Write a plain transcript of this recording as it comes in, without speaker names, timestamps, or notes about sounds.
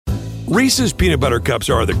Reese's peanut butter cups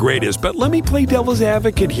are the greatest, but let me play devil's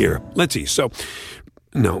advocate here. Let's see. So,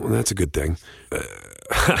 no, that's a good thing.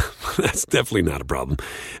 That's definitely not a problem.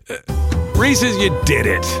 Reese's, you did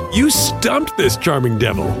it. You stumped this charming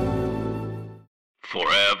devil.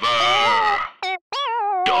 Forever.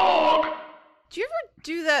 Dog. Do you ever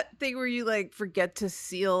do that thing where you like forget to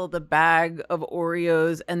seal the bag of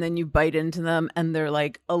Oreos and then you bite into them and they're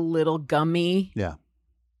like a little gummy? Yeah.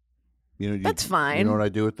 That's fine. You know what I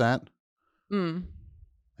do with that? I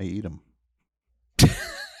eat them.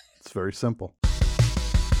 It's very simple.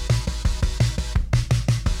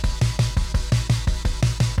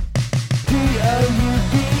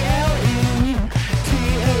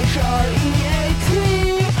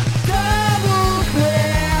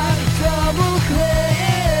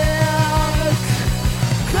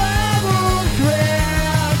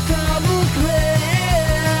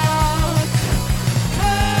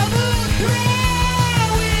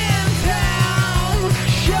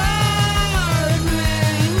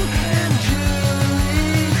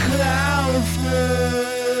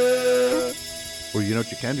 Or you know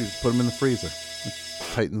what you can do? Just put them in the freezer. It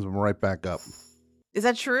tightens them right back up. Is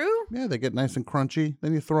that true? Yeah, they get nice and crunchy.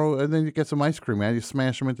 Then you get some ice cream, and you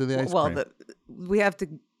smash them into the ice cream. Well, we have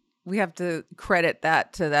to credit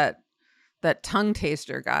that to that tongue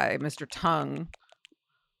taster guy, Mr. Tongue.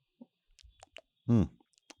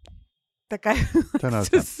 That guy who likes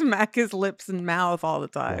to smack his lips and mouth all the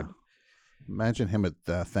time. Yeah. Imagine him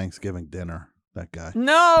at Thanksgiving dinner. That guy.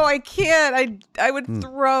 No, I can't. I would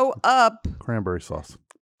throw up. Cranberry sauce.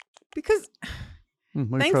 Because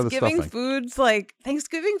Thanksgiving foods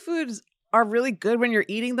are really good when you're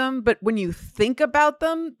eating them, but when you think about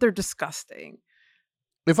them, they're disgusting.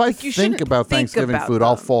 If I think about Thanksgiving food,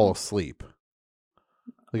 I'll fall asleep.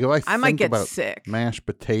 Like if I might get about sick. Mashed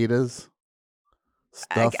potatoes,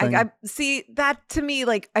 stuffing. I see that to me,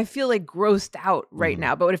 like I feel like grossed out right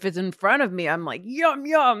now. But if it's in front of me, I'm like, yum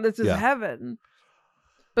yum, this is heaven.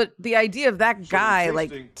 But the idea of that guy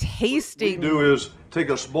like tasting. What we do is take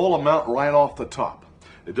a small amount right off the top.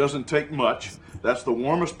 It doesn't take much. That's the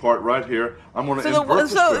warmest part right here. I'm going to invert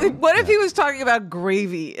the spoon. What if he was talking about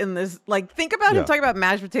gravy in this? Like, think about him talking about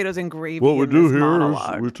mashed potatoes and gravy. What we do here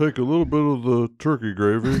monologue. is we take a little bit of the turkey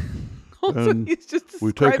gravy. And he's just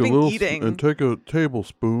we take a little eating. and take a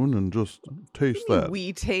tablespoon and just taste that.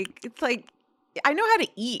 It's like I know how to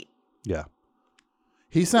eat. Yeah,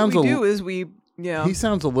 he sounds. What we do is we. Yeah, he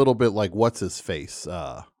sounds a little bit like what's his face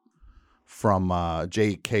from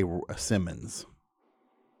J.K. Simmons.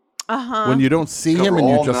 When you don't see him and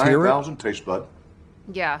you just hear it. 9,000 taste bud.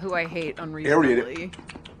 Yeah, who I hate unreasonably. Aerate it.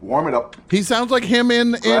 Warm it up. He sounds like him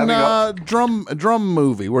in drum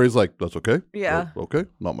movie where he's like, "That's okay. Yeah. Okay.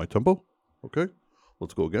 Not my tempo. Okay.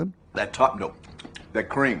 Let's go again." That top note. That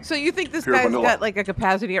cream. So you think this Pure guy's vanilla. got like a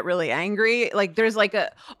capacity to get really angry? Like there's like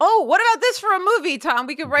what about this for a movie, Tom?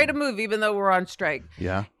 We could write a movie even though we're on strike.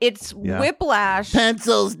 Yeah. It's Whiplash.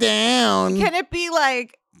 Pencils down. Can it be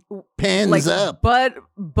like pens up?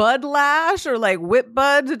 Bud Lash or like Whip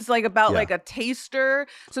Buds? It's like about like a taster.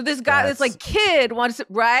 So this guy, this like kid wants to,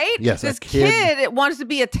 right? Yes, this a kid. it wants to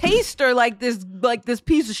be a taster like this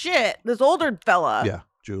piece of shit, this older fella. Yeah,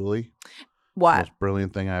 Julie. What? Most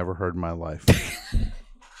brilliant thing I ever heard in my life.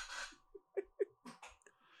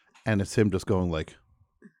 And it's him just going like,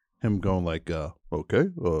 okay,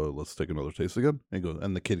 let's take another taste again.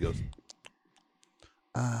 And the kid goes,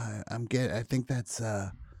 I think that's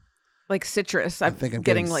like citrus. I think I'm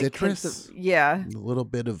getting like citrus. A little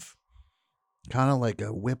bit of kind of like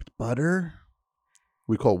a whipped butter.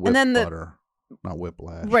 We call whipped butter, not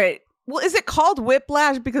whiplash. Right. Well, is it called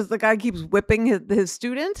whiplash because the guy keeps whipping his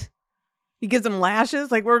student? He gives him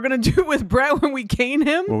lashes like we're going to do with Brett when we cane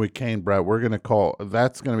him? When we cane Brett, we're going to call,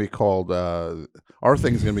 that's going to be called, our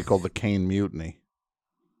thing's going to be called the Cane Mutiny.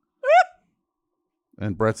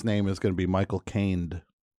 And Brett's name is going to be Michael Caned.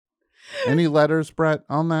 Any letters, Brett,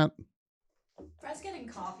 on that? Brett's getting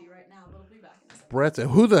coffee right now, but he'll be back in a second. Brett's,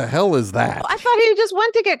 who the hell is that? I thought he just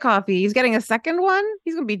went to get coffee. He's getting a second one?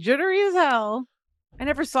 He's going to be jittery as hell. I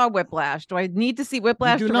never saw Whiplash. Do I need to see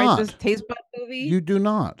Whiplash to write this Taste Bud movie? You do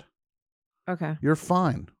not. Okay. You're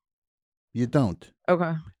fine. You don't.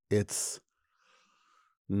 Okay. It's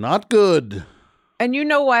not good. And you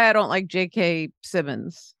know why I don't like J.K.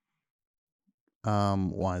 Simmons.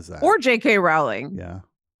 Why is that? Or J.K. Rowling. Yeah.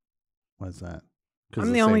 Why is that?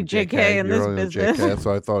 I'm the only J.K. in this business. JK,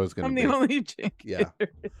 so I thought it was going to be. I'm the only J.K. Yeah.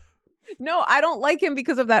 No, I don't like him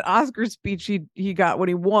because of that Oscar speech he got when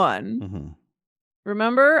he won. Mm-hmm.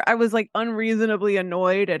 Remember? I was like unreasonably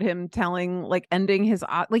annoyed at him ending his,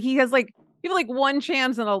 like he has like, you have like one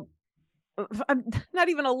chance in a not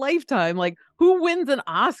even a lifetime. Like, who wins an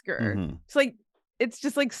Oscar? It's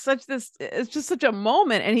just like it's just such a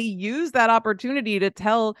moment. And he used that opportunity to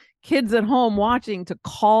tell kids at home watching to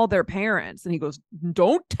call their parents. And he goes,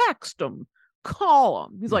 don't text them, call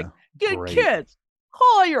them. He's like, kids,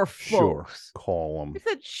 call your folks. Sure, call them. He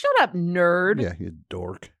said, shut up, nerd. Yeah, you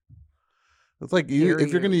dork. It's like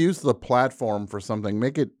if you're going to use the platform for something,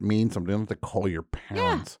 make it mean something. You don't have to call your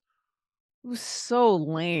parents. Yeah. It was so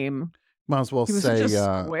lame. Might as well he was say such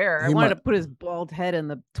a square. I wanted to put his bald head in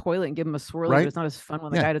the toilet and give him a swirl. Right? But it's not as fun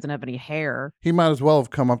when the guy doesn't have any hair. He might as well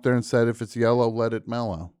have come up there and said, if it's yellow, let it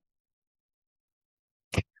mellow.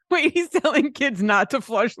 Wait, he's telling kids not to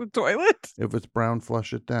flush the toilet? If it's brown,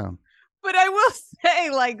 flush it down. But I will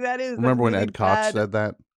say, like, that is. Remember when Ed Koch said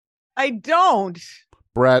that? I don't.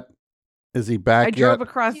 Brett, is he back yet? I drove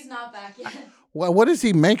across. He's not back yet. Well, what is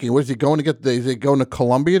he making? What is he going to get? Is he going to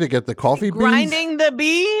Colombia to get the coffee beans? Grinding the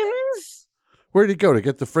beans? Where did he go to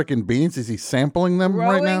get the freaking beans? Is he sampling them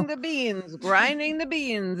right now? Growing the beans, grinding the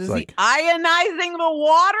beans. Is he ionizing the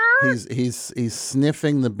water? He's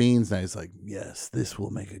sniffing the beans now. He's like, yes, this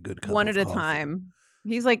will make a good cup. One at a time.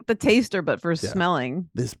 He's like the taster, but for smelling.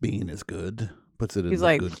 This bean is good. Puts it in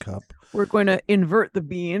the good cup. We're going to invert the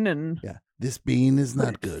bean and this bean is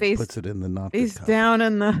not good. Puts it in the not good cup. Face down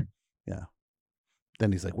in the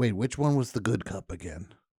Then he's like, wait, which one was the good cup again?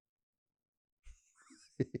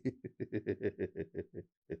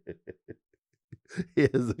 He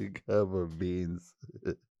has a cup of beans.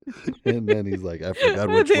 And then he's like, I forgot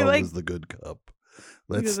which one was the good cup.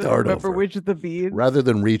 Let's start over. Remember which of the beans? Rather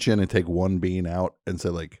than reach in and take one bean out and say,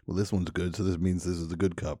 like, well, this one's good, so this means this is the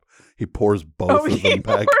good cup. He pours both of them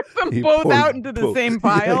back. He pours them both out into the same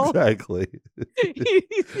pile. Exactly.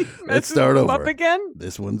 Let's start over. Up again?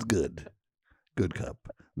 This one's good. Good cup.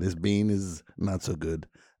 This bean is not so good.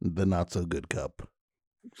 The not so good cup.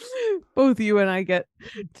 Both you and I get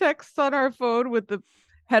texts on our phone with the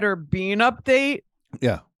header bean update.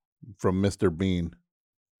 Yeah. From Mr. Bean.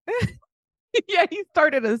 Yeah, he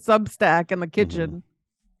started a Substack in the kitchen.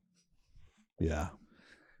 Yeah.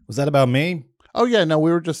 Was that about me? Oh yeah, no,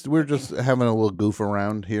 we were just having a little goof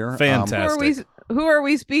around here. Fantastic. Who are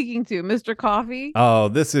we speaking to? Mr. Coffee? Oh,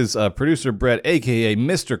 this is producer Brett, aka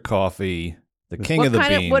Mr. Coffee, the king of the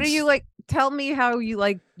beans. What do you like? Tell me how you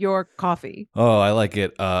like your coffee. Oh, I like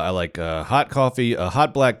it. I like hot coffee,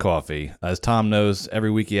 hot black coffee. As Tom knows,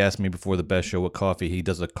 every week he asks me before the best show what coffee. He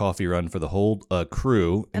does a coffee run for the whole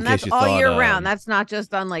crew. And that's all year round. That's not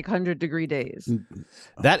just on like 100-degree days.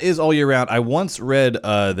 That is all year round. I once read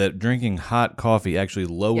that drinking hot coffee actually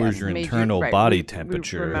lowers your internal body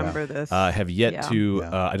temperature. Remember this. Have yet to.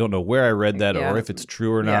 I don't know where I read that or if it's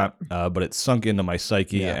true or not. But it sunk into my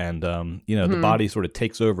psyche, and the body sort of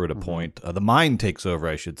takes over at a point. The mind takes over,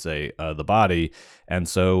 I should say, the body. And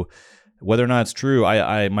so whether or not it's true,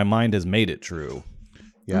 my mind has made it true.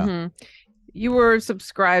 Yeah. You were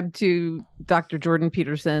subscribed to Dr. Jordan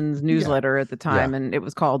Peterson's newsletter at the time, and it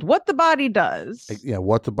was called What the Body Does. Yeah,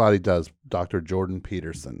 What the Body Does, Dr. Jordan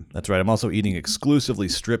Peterson. That's right. I'm also eating exclusively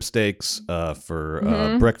strip steaks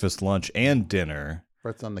for breakfast, lunch, and dinner.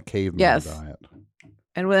 Brett's on the caveman diet.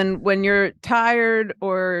 And when you're tired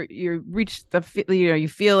or you reach you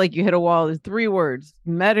feel like you hit a wall, there's 3 words: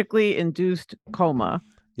 medically induced coma.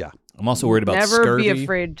 Yeah. I'm also worried about Never scurvy. Be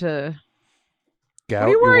afraid to. Gout. What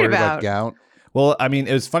are you worried about? Gout? Well, I mean,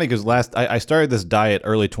 it was funny because I started this diet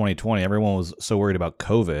early 2020. Everyone was so worried about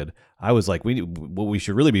COVID. I was like, what we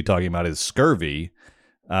should really be talking about is scurvy.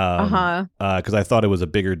 Because I thought it was a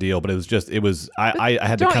bigger deal, but I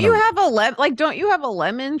had to kind of. Don't you have a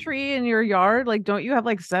lemon tree in your yard? Like, don't you have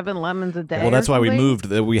like 7 lemons a day? Well, that's why we moved.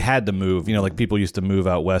 We had to move. Like people used to move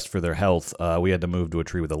out west for their health. We had to move to a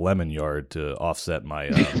tree with a lemon yard to offset my.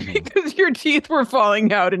 Because your teeth were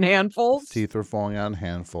falling out in handfuls. Teeth were falling out in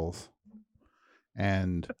handfuls,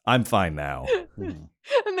 and I'm fine now. And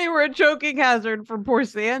they were a choking hazard for poor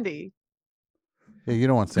Sandy. Yeah, you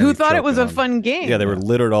don't want Sandy. Who thought it was a fun game? Yeah, they were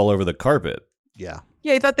littered all over the carpet. Yeah.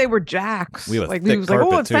 Yeah, he thought they were jacks. We have a he thick was like,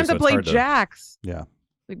 carpet "Oh, it's time to play jacks." Yeah.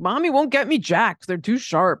 Like, Mommy won't get me jacks. They're too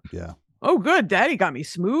sharp. Yeah. Oh, good. Daddy got me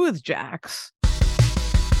smooth jacks.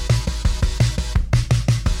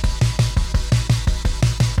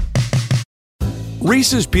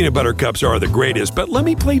 Reese's peanut butter cups are the greatest, but let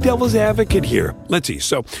me play devil's advocate here. Let's see.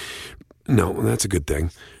 So, no, that's a good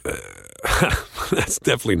thing. That's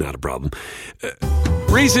definitely not a problem.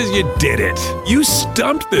 Reese's, you did it. You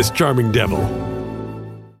stumped this charming devil.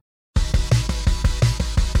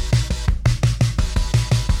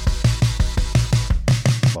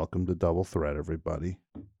 Welcome to Double Threat, everybody.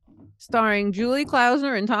 Starring Julie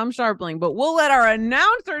Klausner and Tom Sharpling, but we'll let our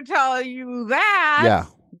announcer tell you that. Yeah.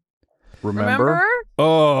 Remember?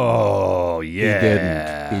 Oh,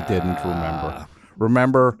 yeah. He didn't remember.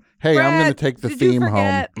 Remember, hey, Brett, I'm going to take the theme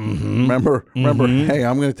home. Mm-hmm. Remember, hey,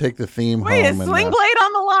 I'm going to take the theme home. Wait, is Sling Blade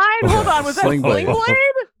on the line? Hold on, was that Sling Blade?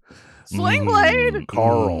 Sling Blade?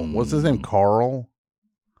 Carl. What's his name? Carl?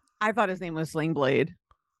 I thought his name was Sling Blade.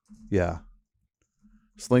 Yeah.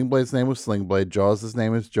 Sling Blade's name was Sling Blade. Jaws'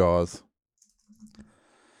 name is Jaws.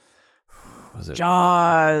 Was it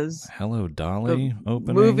Jaws? Hello, Dolly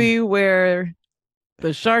opening? Movie where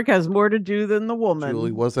the shark has more to do than the woman.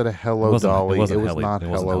 Julie, was it a Hello Dolly? It was not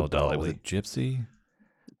Hello Dolly. Was it Gypsy?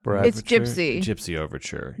 It's Gypsy. Gypsy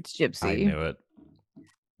Overture. It's Gypsy. I knew it.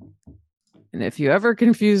 And if you ever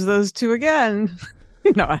confuse those two again,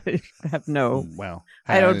 no, I have no. Well,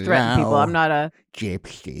 I don't threaten people. I'm not a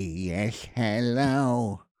Gypsy. Yes,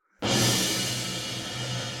 hello.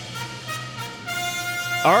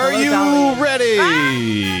 Are you ready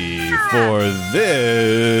for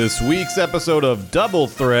this week's episode of Double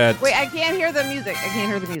Threat? Wait, I can't hear the music.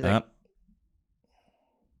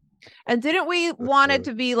 And didn't we want it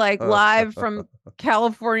to be like live from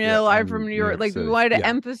California, live from New York? Like we wanted to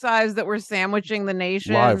emphasize that we're sandwiching the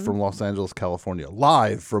nation. Live from Los Angeles, California.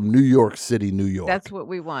 Live from New York City, New York. That's what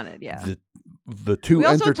we wanted, yeah. The two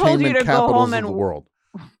entertainment capitals of the world.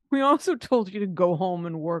 We also told you to go home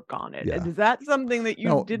and work on it. Yeah. Is that something that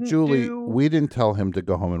you didn't Julie, do? We didn't tell him to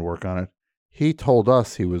go home and work on it. He told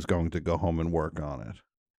us he was going to go home and work on it.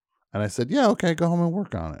 And I said, yeah, okay, go home and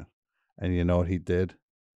work on it. And you know what he did?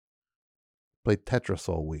 Played Tetris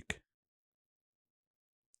all week.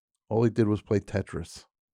 All he did was play Tetris.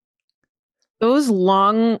 Those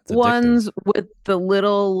long ones with the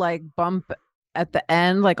little like bump at the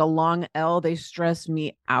end, like a long L, they stress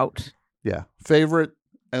me out. Yeah. Favorite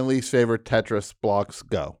and least favorite Tetris blocks,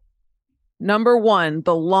 go. Number 1,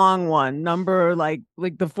 the long one. Number like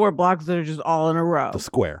the 4 blocks that are just all in a row. The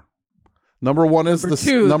square. Number 1 is the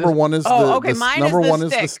stick.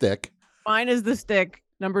 Mine is the stick.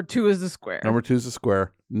 Number 2 is the square. Number 2 is the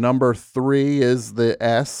square. Number 3 is the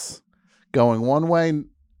S going one way. You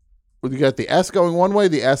got the S going one way,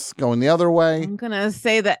 the S going the other way. I'm gonna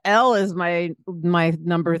say the L is my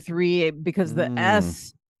number 3 because the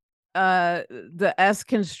S. I will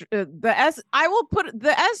put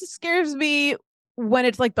the S scares me when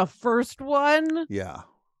it's like the first one. Yeah.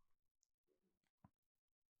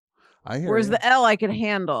 Whereas the L I can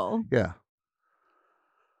handle. Yeah.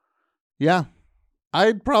 Yeah.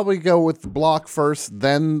 I'd probably go with the block first,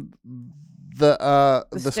 then the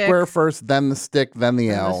square first, then the stick, then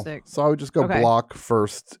the L. So I would just go block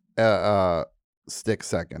first, stick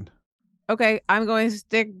second. Okay, I'm going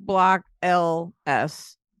stick, block, L,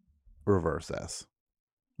 S. Reverse S.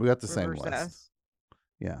 We got the same list. S.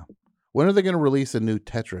 Yeah. When are they going to release a new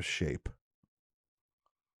Tetris shape?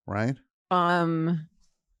 Right?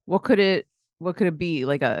 What could it be?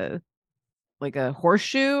 Like a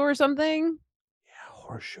horseshoe or something? Yeah,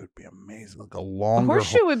 horseshoe would be amazing. Like a longer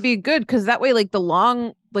horseshoe would be good because that way, like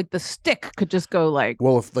the stick could just go like.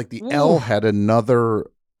 Well, if like the L had another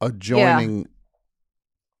adjoining,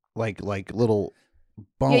 like little.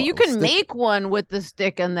 Yeah, you can make one with the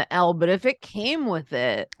stick and the L, but if it came with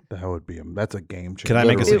it, that's a game changer. Can I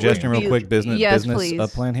make a suggestion real quick? Business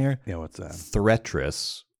plan here. Yeah, what's that?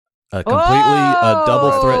 Thretris, a completely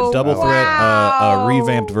double threat,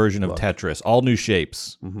 revamped version of Tetris, all new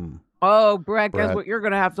shapes. Mm-hmm. Oh, Brett, guess what you're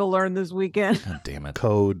gonna have to learn this weekend? God damn it,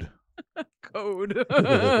 code. Well,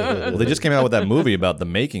 they just came out with that movie about the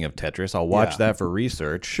making of Tetris. I'll watch that for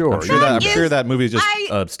research. Sure. I'm sure that movie is just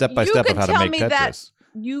step by step of how to make Tetris.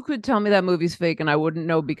 You could tell me that movie's fake, and I wouldn't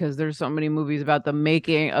know because there's so many movies about the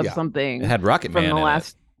making of something. It had Rocket Man in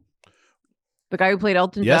it. The guy who played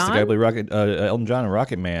Elton John? Yes, the guy who played Elton John and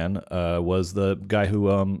Rocket Man was the guy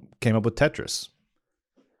who came up with Tetris.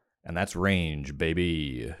 And that's Range,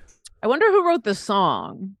 baby. I wonder who wrote the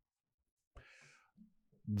song.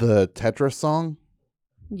 The Tetris song?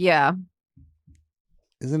 Yeah.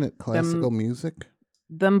 Isn't it classical music?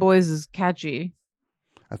 Them Boys is catchy.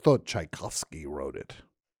 I thought Tchaikovsky wrote it.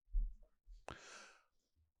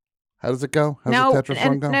 How does it go? How's the Tetris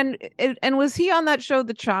song go? And was he on that show,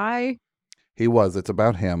 The Chai? He was. It's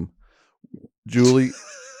about him. Julie,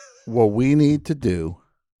 what we need to do,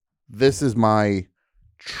 this is my $1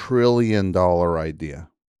 trillion idea.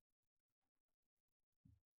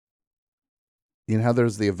 You know how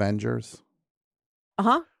there's the Avengers?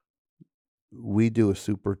 Uh-huh. We do a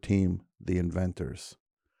super team, the Inventors.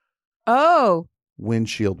 Oh.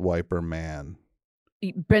 Windshield Wiper Man.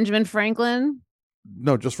 Benjamin Franklin?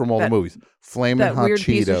 No, just from all the movies. Flamin' Hot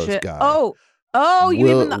Cheetos guy. Oh, you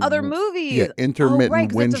mean the other movies? Yeah,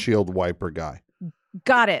 intermittent windshield wiper guy.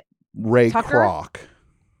 Got it. Ray Tucker? Kroc.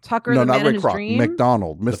 Tucker, the man in his dream?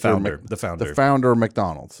 McDonald, Mr. The founder. The founder of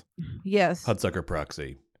McDonald's. Yes. Hudsucker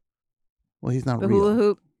Proxy. Well, he's not the real. Hula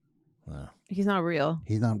hoop. He's not real.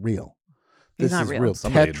 He's not real. He's this not is real. real.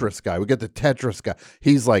 Tetris guy. We get the Tetris guy.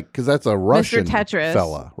 He's like, because that's a Russian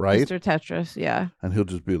fella, right? Mr. Tetris, yeah. And he'll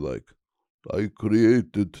just be like, I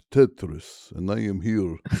created Tetris, and I am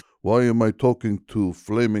here. Why am I talking to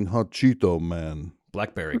Flaming Hot Cheeto Man?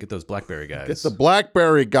 Blackberry. Get those Blackberry guys. Get the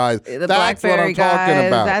Blackberry guys. The That's Blackberry what I'm talking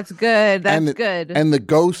about. That's good. That's good. And the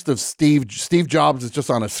ghost of Steve Jobs is just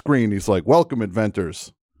on a screen. He's like, welcome,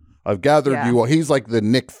 inventors. I've gathered you all. He's like the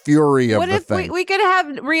Nick Fury of the thing. What if we could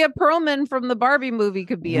have Rhea Perlman from the Barbie movie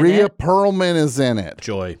could be in it? Rhea Perlman is in it.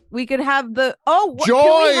 Joy. We could have the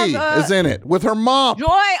Joy is in it with her mop. Joy.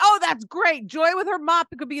 Oh, that's great. Joy with her mop.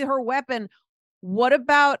 It could be her weapon. What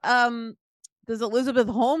about does Elizabeth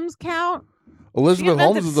Holmes count? Elizabeth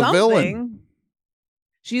Holmes is the villain.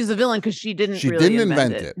 She's a villain because she didn't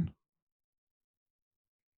invent it.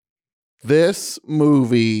 This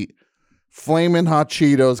movie, Flamin' Hot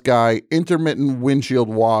Cheetos guy, intermittent windshield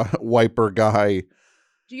wiper guy.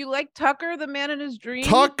 Do you like Tucker, the man in his dream?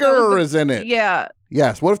 Tucker is in it. Yeah.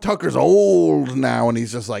 Yes. What if Tucker's old now and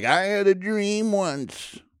he's just like, I had a dream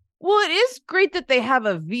once. Well, it is great that they have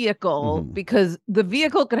a vehicle because the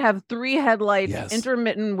vehicle could have 3 headlights,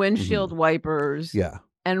 intermittent windshield wipers,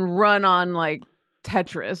 and run on like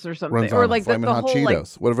Tetris or something, or like the whole Cheetos.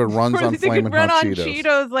 Like, what if it runs on Flamin' Hot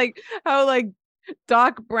Cheetos? Like how like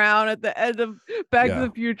Doc Brown at the end of Back to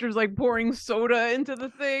the Future is like pouring soda into the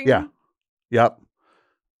thing. Yeah. Yep.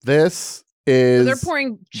 This is so they're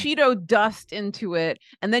pouring Cheeto dust into it,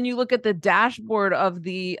 and then you look at the dashboard of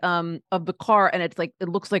the car, and it's like it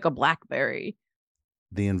looks like a BlackBerry.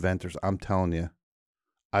 The inventors, I'm telling you,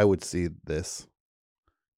 I would see this.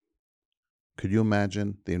 Could you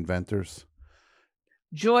imagine the inventors?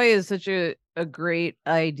 Joy is such a great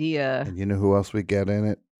idea. And you know who else we get in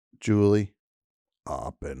it, Julie?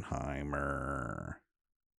 Oppenheimer.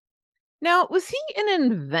 Now, was he an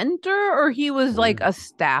inventor or he was like a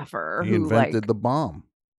staffer? He invented the bomb.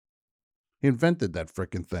 He invented that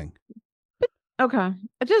freaking thing. Okay.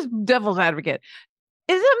 Just devil's advocate.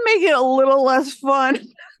 Does it make it a little less fun?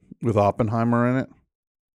 With Oppenheimer in it?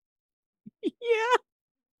 Yeah.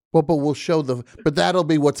 Well, but we'll show but that'll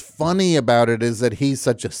be what's funny about it is that he's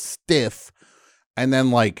such a stiff. And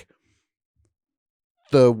then like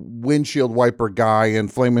the windshield wiper guy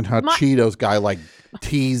and Flamin' Hot Cheetos guy like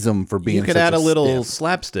tease him for being. You could add a little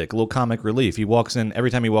slapstick, a little comic relief. He walks in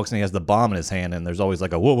every time he walks in, he has the bomb in his hand, and there's always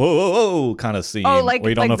like a whoa whoa whoa whoa kind of scene. Oh, like where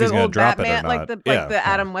you don't know if he's going to drop Batman, it or not. Like the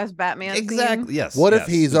Adam West Batman. Exactly. Scene. Yes. What if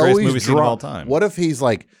he's always drunk? What if he's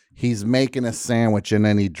like he's making a sandwich and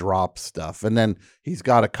then he drops stuff, and then he's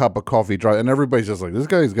got a cup of coffee, and everybody's just like, this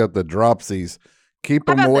guy's got the dropsies. Keep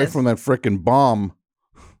him away from that freaking bomb.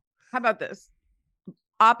 How about this?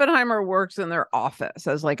 Oppenheimer works in their office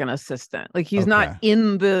as like an assistant. Like he's not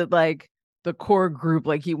in the core group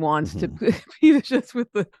like he wants to. He's just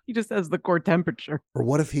he just has the core temperature. Or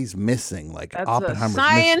what if he's missing? Like that's Oppenheimer's a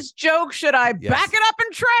science joke. Should I back it up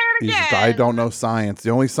and try it again? I don't know science.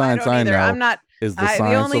 The only science I know I'm not, is the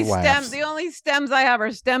science of laughs. The only stems I have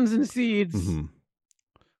are stems and seeds.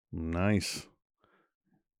 Nice.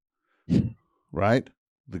 Right?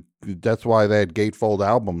 That's why they had gatefold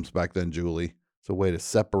albums back then, Julie. It's a way to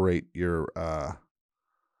separate your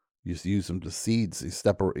you use them to seeds. You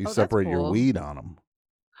separate your weed on them.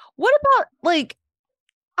 What about like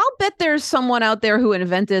I'll bet there's someone out there who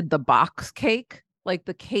invented the box cake, like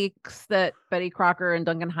the cakes that Betty Crocker and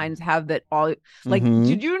Duncan Hines have that all like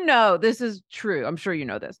did you know this is true? I'm sure you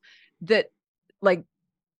know this. That like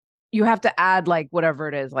you have to add like whatever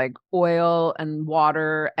it is, like oil and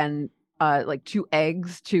water and like 2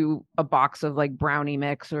 eggs to a box of like brownie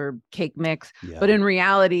mix or cake mix. Yeah. But in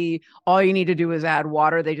reality, all you need to do is add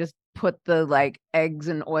water. They just put the like eggs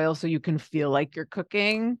and oil so you can feel like you're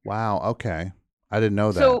cooking. Wow. Okay. I didn't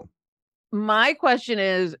know that. So my question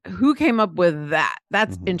is, who came up with that?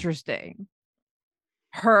 That's interesting.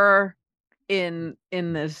 Her in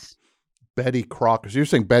this. Betty Crocker. So you're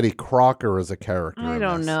saying Betty Crocker is a character? I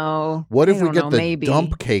don't know. What if we get the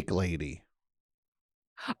dump cake lady?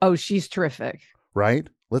 Oh, she's terrific. Right?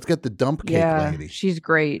 Let's get the dump cake lady. She's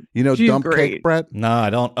great. You know dump cake, Brett? No,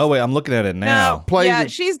 I don't. Oh, wait, I'm looking at it now. No,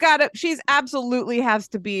 she's got it. She's absolutely has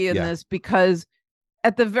to be in this because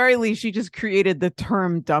at the very least, she just created the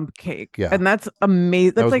term dump cake. Yeah. And that's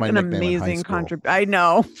amazing. That's like an amazing contribution. I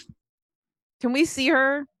know. Can we see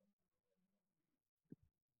her?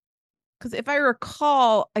 Because if I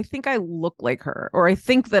recall, I think I look like her, or I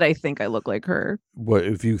think I look like her. What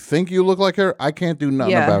if you think you look like her? I can't do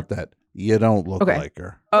nothing about that. You don't look like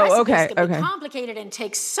her. Oh, okay. Can be complicated and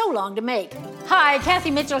takes so long to make. Hi,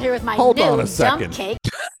 Kathy Mitchell here with my new dump cake.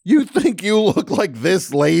 You think you look like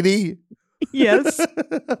this lady? Yes.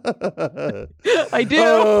 I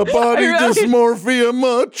do. Body dysmorphia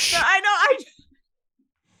much? I know.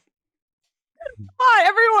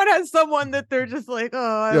 Everyone has someone that they're just like,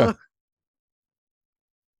 oh.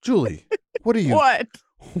 Julie, what are you?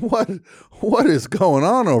 What is going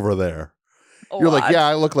on over there? You're like, yeah,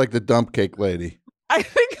 I look like the dump cake lady. I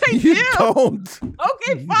think I You do. don't.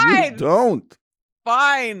 Okay, fine. You don't.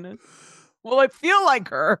 Fine. Well, I feel like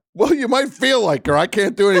her. Well, you might feel like her. I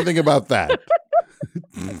can't do anything about that.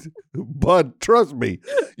 But trust me,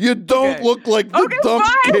 you don't look like the dump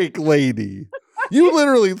cake lady. You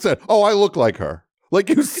literally said, "Oh, I look like her." Like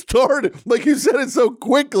you started, like you said it so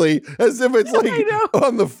quickly, as if it's like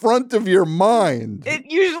on the front of your mind. It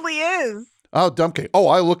usually is. Oh, dump cake. Oh,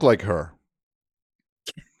 I look like her.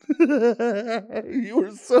 You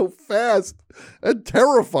were so fast. It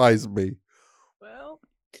terrifies me. Well,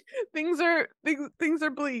 things are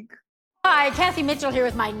bleak. Hi, Kathy Mitchell here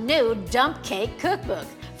with my new dump cake cookbook.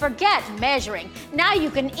 Forget measuring. Now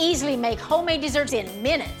you can easily make homemade desserts in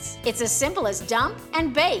minutes. It's as simple as dump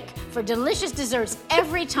and bake for delicious desserts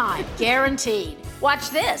every time, guaranteed.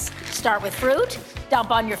 Watch this. Start with fruit,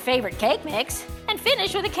 dump on your favorite cake mix, and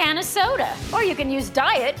finish with a can of soda. Or you can use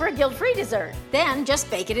diet for a guilt-free dessert. Then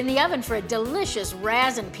just bake it in the oven for a delicious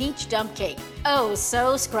raz and peach dump cake. Oh,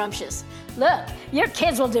 so scrumptious. Look, your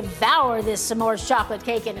kids will devour this s'mores chocolate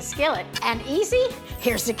cake in a skillet. And easy?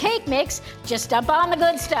 Here's the cake mix. Just dump on the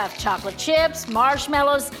good stuff. Chocolate chips,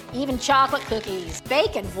 marshmallows, even chocolate cookies.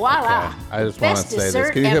 Bake and voila. Okay. I just want to say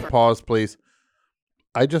this. Can you hit pause, please?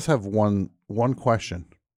 I just have one question.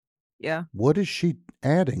 Yeah. What is she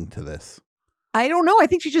adding to this? I don't know. I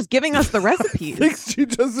think she's just giving us the recipes. I think she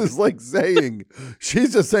just is like saying,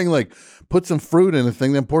 she's just saying like, put some fruit in a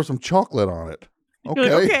thing, then pour some chocolate on it.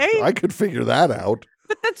 Okay. I could figure that out.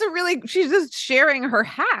 But that's she's just sharing her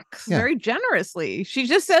hacks very generously. She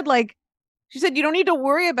just said she said, you don't need to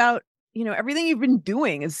worry about, everything you've been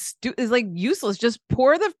doing is like useless. Just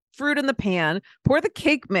pour the fruit in the pan, pour the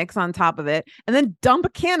cake mix on top of it, and then dump a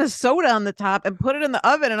can of soda on the top and put it in the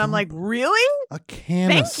oven. And I'm like, really? A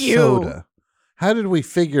can of soda? How did we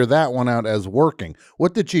figure that one out as working?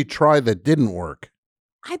 What did she try that didn't work?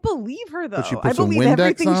 I believe her, though. She put I some believe Windex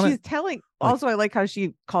everything on she's it? telling. Also, I like how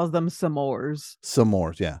she calls them s'mores.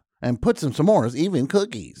 S'mores, yeah. And put some s'mores, even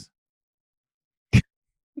cookies. As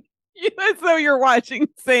though you're watching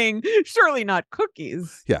saying, surely not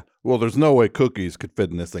cookies. Yeah. Well, there's no way cookies could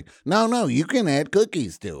fit in this thing. No, you can add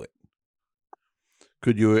cookies to it.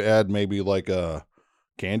 Could you add maybe like a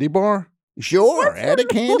candy bar? Sure, add a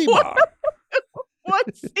candy bar.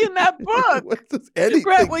 What's in that book?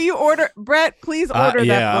 Brett, will you please order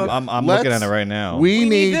that book. I'm looking at it right now. We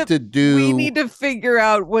need to figure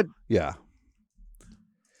out what. Yeah.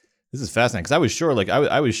 This is fascinating because I was sure,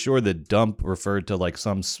 I was sure that dump referred to like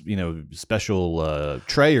some, special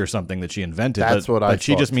tray or something that she invented. That's what I thought. But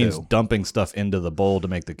she just means dumping stuff into the bowl to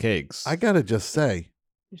make the cakes. I gotta just say,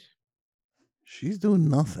 she's doing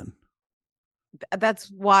nothing. That's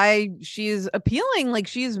why she's appealing. Like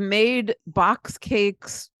she's made box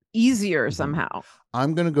cakes easier somehow.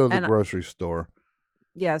 I'm gonna go to the grocery store.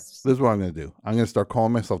 Yes. This is what I'm gonna do. I'm gonna start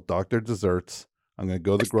calling myself Dr. Desserts. I'm going to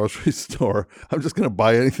go to the grocery store. I'm just going to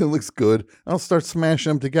buy anything that looks good. I'll start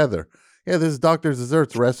smashing them together. Yeah, this is Dr.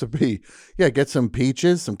 Desserts recipe. Yeah, get some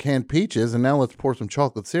peaches, some canned peaches, and now let's pour some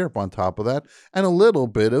chocolate syrup on top of that and a little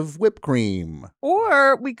bit of whipped cream.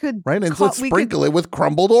 Or we could... Right, and let's sprinkle it with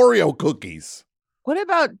crumbled Oreo cookies. What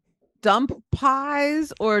about dump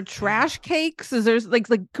pies or trash cakes? Is there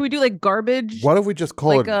can we do like garbage? What if we just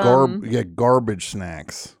call it garbage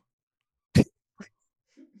snacks?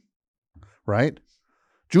 Right?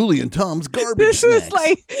 Julie and Tom's garbage snacks.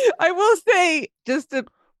 Is I will say, just to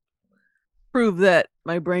prove that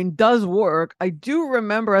my brain does work, I do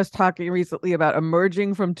remember us talking recently about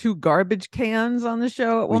emerging from 2 garbage cans on the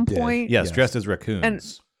show at one point. Yes, dressed as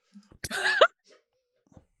raccoons.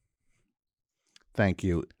 Thank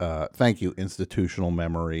you. Thank you, institutional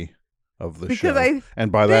memory of the because show. And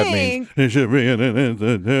by that means, it should be an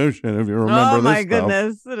institution if you remember this. Oh my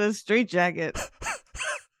goodness, in a straitjacket.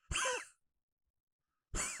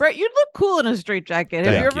 Brett, you'd look cool in a straitjacket.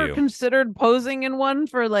 Have you ever considered posing in one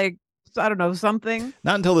for something?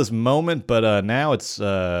 Not until this moment, but now it's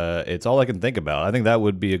all I can think about. I think that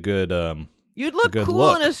would be a good you'd look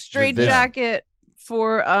cool in a straitjacket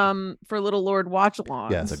for Little Lord Watch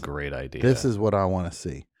Along. Yeah, that's a great idea. This is what I want to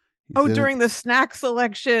see. During the snack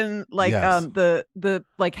selection, the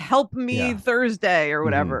Help Me Thursday or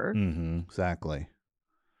whatever. Mm-hmm. Exactly.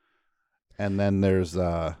 And then there's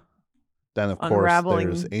then of course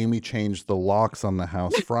there's Amy changed the locks on the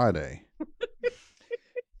house Friday.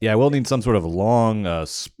 Yeah, I will need some sort of long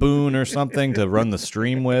spoon or something to run the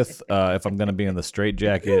stream with if I'm going to be in the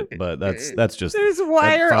straitjacket. But that's just.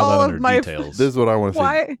 Why are all of my details. This is what I want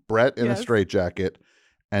to see: Brett in a straitjacket,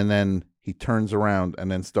 and then he turns around and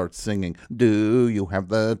then starts singing. Do you have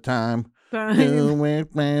the time? To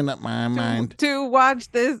it, man, up my mind. To watch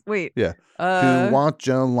this. Wait. Yeah. To watch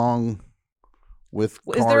along with.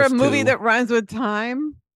 Is there a movie that rhymes with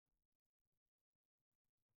time?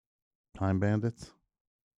 Time Bandits.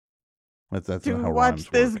 That's to how watch rhymes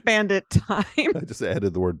this work. bandit time. I just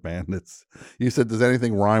added the word bandits. You said, does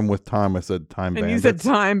anything rhyme with time? I said time bandits. And you said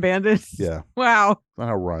time bandits. Yeah. Wow. That's not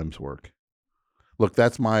how rhymes work. Look,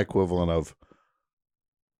 that's my equivalent of,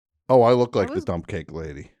 oh, I look like the dump cake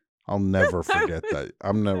lady. I'll never forget that.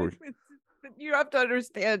 I'm never. You have to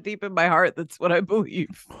understand deep in my heart, that's what I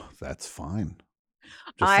believe. That's fine.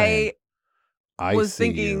 I was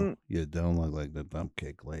thinking. You don't look like the dump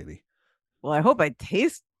cake lady. Well, I hope I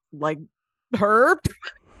taste like her.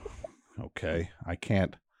 Okay, I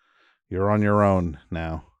can't. You're on your own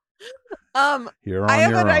now. You're on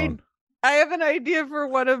your own. I have an idea for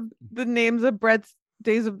one of the names of Brett's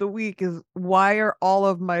days of the week. Is why are all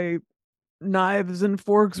of my knives and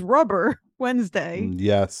forks rubber Wednesday?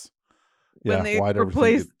 Yes. When they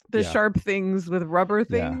replace the sharp things with rubber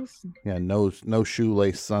things. Yeah. No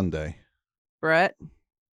shoelace Sunday. Brett.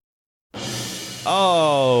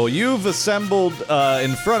 Oh, you've assembled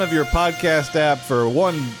in front of your podcast app for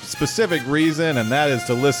one specific reason, and that is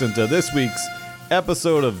to listen to this week's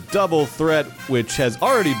episode of Double Threat, which has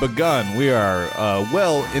already begun. We are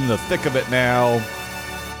well in the thick of it now.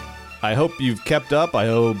 I hope you've kept up. I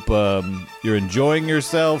hope you're enjoying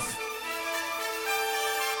yourself.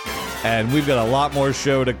 And we've got a lot more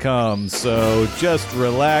show to come, so just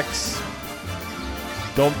relax.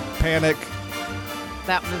 Don't panic.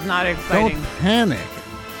 That was not exciting. Don't panic.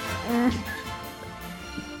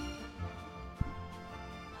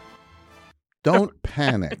 Don't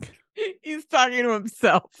panic. He's talking to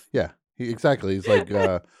himself. Yeah, exactly. He's like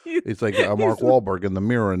Mark Wahlberg in the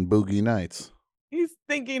mirror in Boogie Nights. He's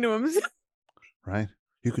thinking to himself. Right?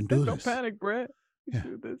 You can do this. Don't panic, Brett. You yeah.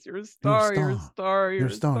 do this. You're a star. You're a star. You're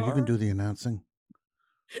a star. You can do the announcing.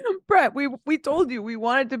 Brett, we told you we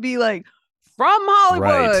wanted to be like from Hollywood.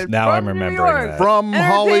 Right. Now I'm remembering that. From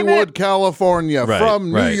Hollywood, California. Right.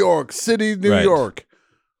 From New York City, New York.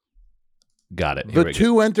 Got it. Here the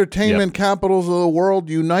two entertainment capitals of the world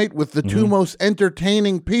unite with the two most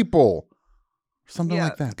entertaining people. Something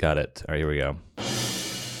like that. Got it. All right, here we go.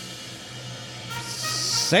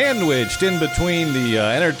 Sandwiched in between the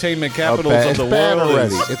entertainment capitals of the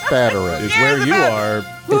world. It's bad already. Is where you are.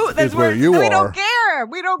 It's where you are. We don't care.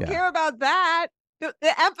 We don't care about that. The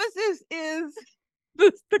emphasis is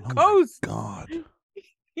the coast. God.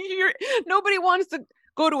 Nobody wants to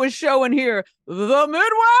go to a show and hear the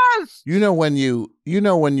Midwest.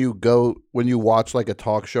 When you watch like a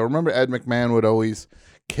talk show, remember Ed McMahon would always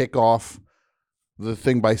kick off the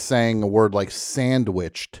thing by saying a word like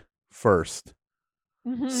sandwiched first.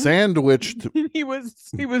 Mm-hmm. Sandwiched. he was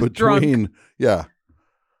drunk. Yeah.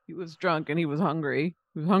 He was drunk and he was hungry.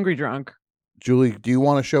 He was hungry drunk. Julie, do you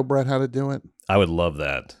want to show Brett how to do it? I would love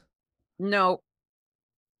that. No.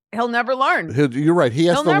 He'll never learn. You're right. He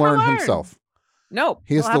has to learn himself. No.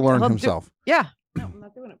 He has to learn himself. Yeah. No, I'm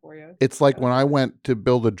not doing it for you. It's like when I went to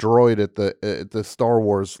build a droid at the Star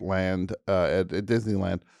Wars land at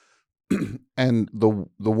Disneyland, and the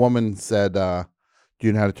woman said, "Do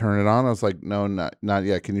you know how to turn it on?" I was like, "No, not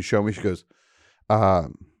yet. Can you show me?" She goes,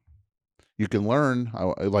 "You can learn."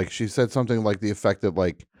 Like she said something like the effect that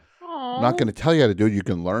like, "I'm not going to tell you how to do it. You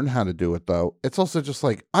can learn how to do it, though." It's also just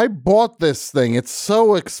like, I bought this thing. It's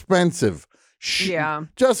so expensive. Yeah.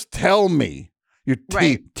 Just tell me. You're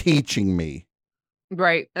teaching me.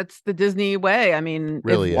 Right. That's the Disney way. I mean,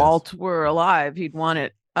 really if Walt were alive, he'd want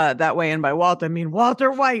it that way. And by Walt, I mean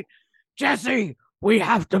Walter White. Jesse, we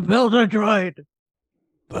have to build a droid.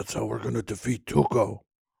 That's how we're going to defeat Tuco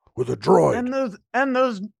with a droid. And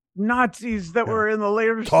those Nazis that were in the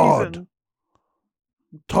later season.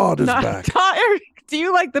 Todd is back. Todd, do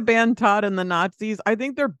you like the band Todd and the Nazis? I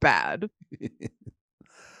think they're bad.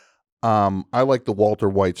 I like the Walter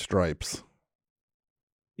White Stripes.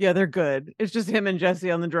 Yeah, they're good. It's just him and Jesse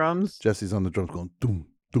on the drums. Jesse's on the drums going doom,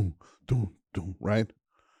 doom, doom, doom, right?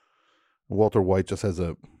 Walter White just has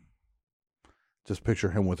just picture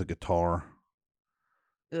him with a guitar.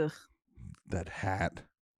 Ugh. That hat.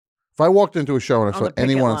 If I walked into a show and I saw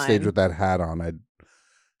anyone on stage with that hat on, I'd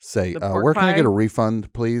say, where can I get a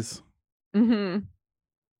refund, please? Mm-hmm.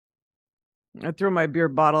 I'd throw my beer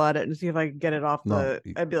bottle at it and see if I could get it off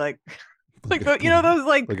I'd be like those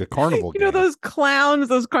like a carnival game. Those clowns,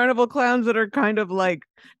 those carnival clowns that are kind of like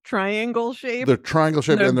triangle shaped. They're triangle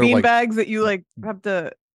shaped and they're bean like bags that you like have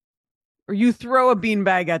to, or you throw a bean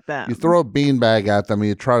bag at them. You throw a bean bag at them and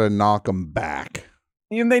you try to knock them back.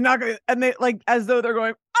 And they knock it, and they like as though they're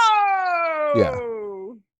going, oh yeah.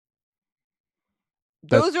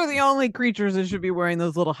 Those are the only creatures that should be wearing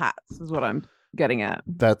those little hats, is what I'm getting at.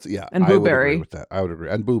 That's yeah. And Boo Berry. I would agree with that. I would agree.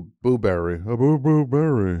 And Boo Berry. Boo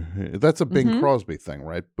Berry. That's a Bing Crosby thing,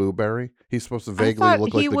 right? Boo Berry. He's supposed to vaguely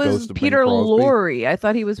look like the ghost of Peter Bing Crosby. Lorre. I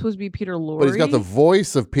thought he was supposed to be Peter Lorre. But he's got the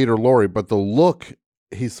voice of Peter Lorre, but the look,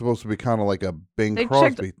 he's supposed to be kind of like a Bing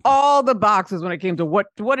Crosby. Checked all the boxes when it came to what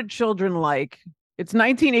did children like. It's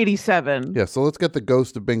 1987. Yeah, so let's get the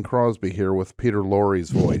ghost of Bing Crosby here with Peter Lorre's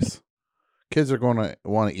voice. Kids are going to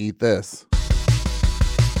want to eat this.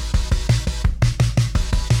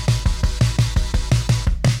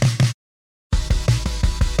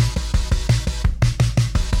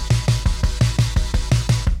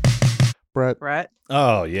 Brett.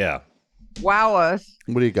 Oh, yeah. Wow us.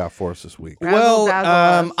 What do you got for us this week? Well,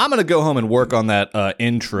 I'm going to go home and work on that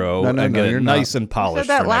intro and get it nice and polished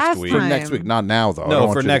for next week. For next week, not now, though.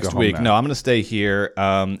 No, for next week. No, I'm going to stay here.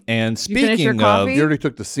 And speaking of... You already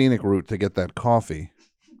took the scenic route to get that coffee.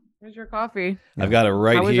 Where's your coffee? Yeah. I've got it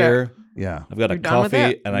right here. Yeah. I've got a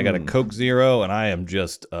coffee and I got a Coke Zero and I am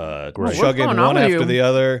just chugging one after the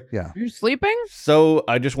other. Yeah. Are you sleeping? So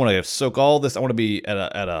I just want to soak all this. I want to be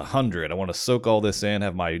at 100. I want to soak all this in,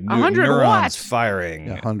 have my neurons firing.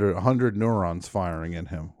 Yeah, 100 neurons firing in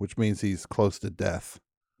him, which means he's close to death.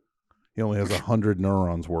 He only has 100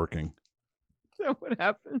 neurons working. So what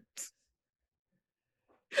happens?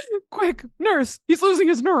 Quick, nurse! He's losing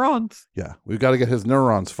his neurons. Yeah, we've got to get his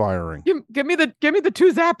neurons firing. Give me the 2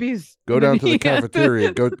 Zappies. Go down to the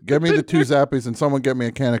cafeteria. Go get me the 2 Zappies, and someone get me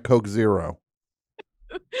a can of Coke Zero.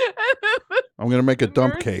 I'm gonna make a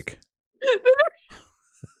dump cake.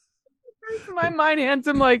 In my mind, hands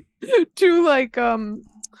him like 2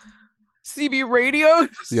 CB radios.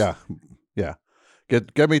 Yeah.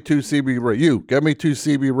 Get me 2 CB. Get me 2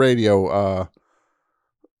 CB radio.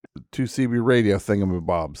 2 CB radio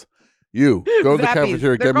thingamabobs. You go to the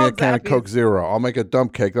cafeteria, get me a can of Coke Zero. I'll make a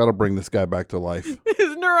dump cake. That'll bring this guy back to life.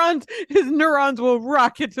 His neurons will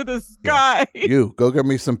rocket to the sky. Yeah. You go get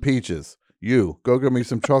me some peaches. You go get me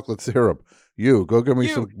some chocolate syrup. You go get me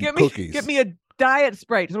some cookies. Get me a diet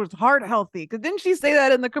Sprite so it's heart healthy. Because didn't she say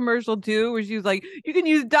that in the commercial too, where she was like, you can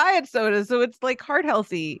use diet soda, so it's like heart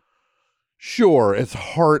healthy. Sure, it's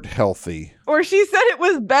heart healthy. Or she said it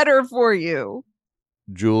was better for you.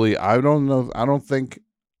 Julie, I don't know. I don't think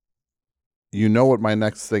you know what my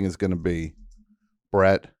next thing is going to be.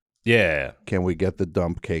 Brett. Yeah. Can we get the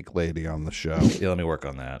dump cake lady on the show? Yeah, let me work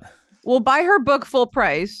on that. We'll buy her book full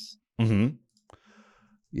price. Mm-hmm.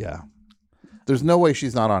 Yeah. There's no way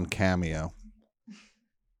she's not on Cameo.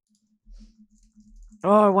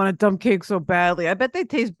 Oh, I want a dump cake so badly. I bet they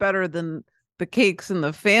taste better than the cakes in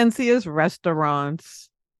the fanciest restaurants.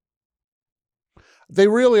 They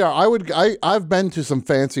really are. I've been to some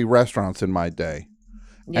fancy restaurants in my day.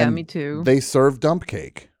 Yeah, me too. They serve dump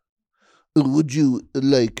cake. Would you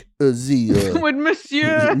like the would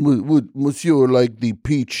Monsieur would Monsieur like the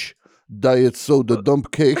peach diet soda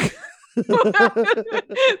dump cake? They'll have,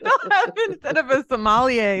 instead of a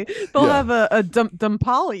sommelier, they'll have a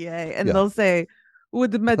dumpalier, and they'll say,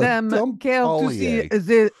 "Would Madame care to see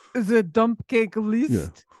the dump cake list?" Yeah.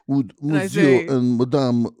 Would Monsieur and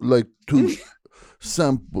Madame like to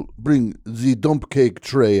bring the dump cake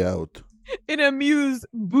tray out? In a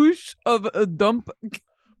muse-bouche of a dump.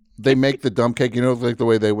 They make the dump cake, like the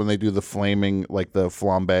way when they do the flaming, like the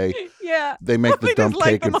flambe. Yeah. They make the dump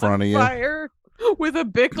cake in front of you. Fire with a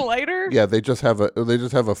Bic lighter. Yeah, they just have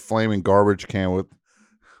a flaming garbage can with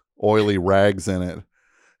oily rags in it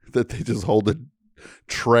that they just hold a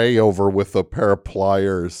tray over with a pair of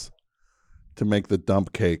pliers to make the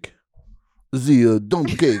dump cake. The dump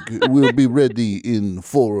cake will be ready in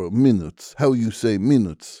 4 minutes. How you say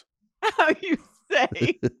minutes? How you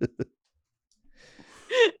say?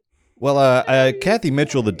 Well, Kathy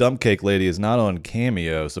Mitchell, the dump cake lady, is not on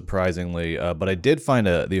Cameo, surprisingly. But I did find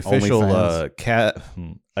the official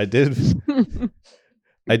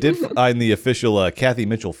I did find the official Kathy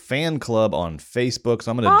Mitchell fan club on Facebook, so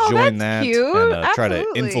I'm going to join that and try to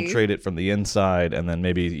infiltrate it from the inside, and then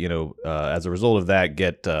maybe as a result of that,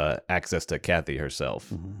 get access to Kathy herself.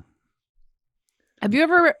 Mm-hmm. Have you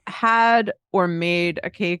ever had or made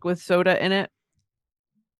a cake with soda in it?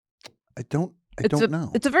 I don't I don't know.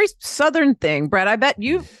 It's a very Southern thing, Brett. I bet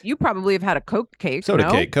you probably have had a Coke cake. Soda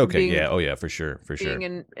cake, Coke cake. Yeah. Oh yeah, for sure.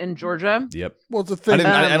 Being in Georgia. Yep. Well, it's a thing.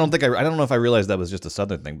 I don't know if I realized that was just a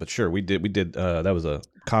Southern thing, but sure, we did. That was a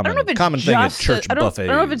common thing at church buffets. I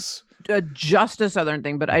don't know if it's just a Southern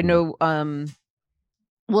thing, but I know.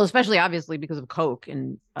 Well, especially obviously because of Coke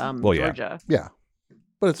in Georgia. Yeah,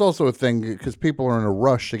 but it's also a thing because people are in a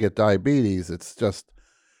rush to get diabetes. It's just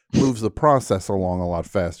moves the process along a lot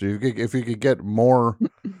faster. If you could get more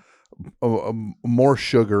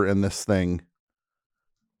sugar in this thing,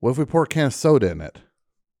 what if we pour a can of soda in it?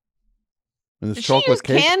 And Does she use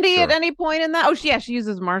candy at any point in that? Oh, yeah, she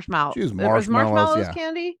uses marshmallows. She uses marshmallows,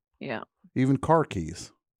 candy? Yeah. Even car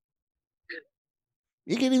keys.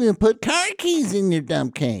 You can even put car keys in your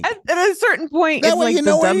dump cake. At a certain point, that way you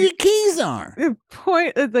know where your keys are.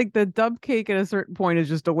 The dump cake at a certain point is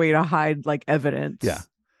just a way to hide like evidence. Yeah.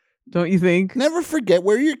 Don't you think? Never forget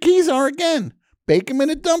where your keys are again. Bake them in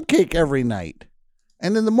a dump cake every night.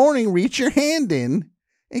 And in the morning, reach your hand in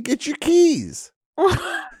and get your keys. Or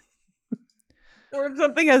if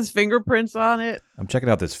something has fingerprints on it. I'm checking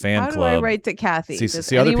out this fan club. How do I write to Kathy?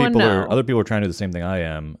 See other people are trying to do the same thing I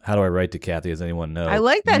am. How do I write to Kathy? Does anyone know? I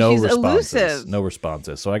like that she's elusive. No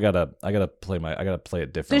responses. So I gotta play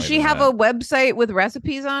it differently. Does she have a website with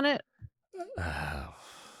recipes on it?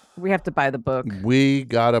 We have to buy the book. We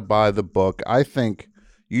gotta buy the book. I think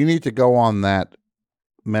you need to go on that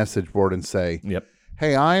message board and say, "Yep,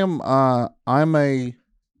 hey, I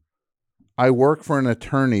work for an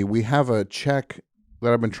attorney. We have a check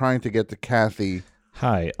that I've been trying to get to Kathy.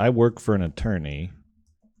 Hi, I work for an attorney.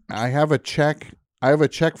 I have a check for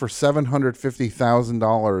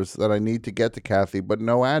 $750,000 that I need to get to Kathy, but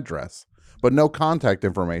no address, but no contact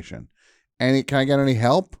information. Can I get any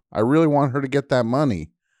help? I really want her to get that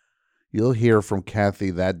money." You'll hear from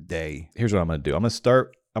Kathy that day. Here's what I'm going to do. I'm going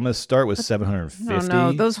to start with 750. Oh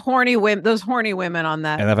no, those horny women on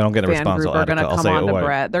that. And if I don't get a response, are going to come on to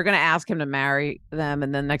Brett. They're going to ask him to marry them,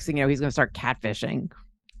 and then next thing you know, he's going to start catfishing.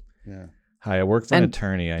 Yeah. Hi, I work for an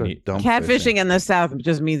attorney. I need catfishing in the South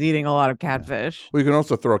just means eating a lot of catfish. Well, you can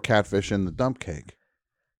also throw catfish in the dump cake.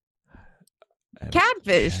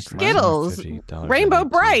 Catfish, Skittles, Rainbow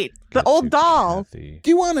Bright, the old doll. Do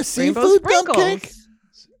you want a seafood dump cake?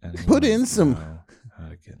 Put in some. How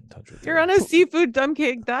to get in touch with You're on a seafood dump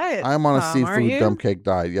cake diet. I'm on a seafood dump cake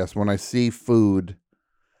diet. Yes, when I see food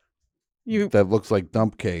that looks like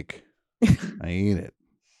dump cake, I eat it.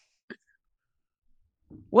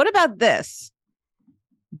 What about this?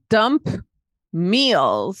 Dump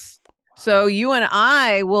meals. So you and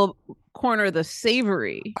I will corner the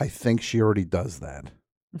savory. I think she already does that.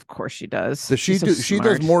 Of course she does. Does she do? She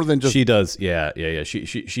does more than just. She does. Yeah.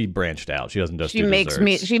 She branched out. She doesn't just. She makes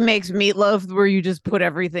meatloaf where you just put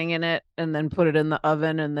everything in it and then put it in the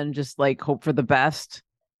oven and then just like hope for the best.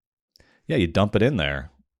 Yeah, you dump it in there.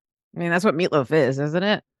 I mean, that's what meatloaf is, isn't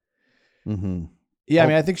it? Mm-hmm. Yeah, I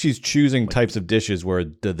mean, I think she's choosing types of dishes where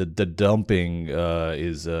the dumping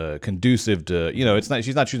is conducive to,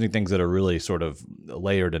 she's not choosing things that are really sort of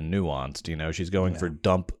layered and nuanced, she's going for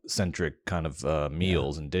dump-centric kind of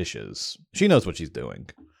meals and dishes. She knows what she's doing.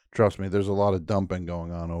 Trust me, there's a lot of dumping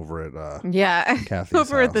going on over at Kathy's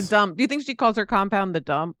over house. At the dump. Do you think she calls her compound the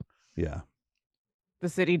dump? Yeah. The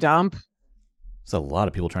city dump? There's a lot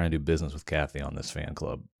of people trying to do business with Kathy on this fan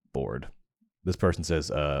club board. This person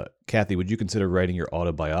says, Kathy, would you consider writing your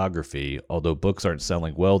autobiography? Although books aren't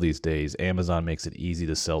selling well these days, Amazon makes it easy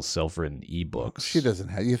to sell self-written ebooks. She doesn't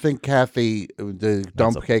have. You think Kathy, the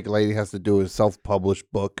dump cake lady, has to do a self-published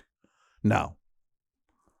book? No.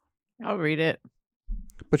 I'll read it.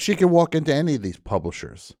 But she can walk into any of these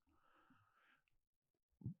publishers.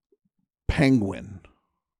 Penguin.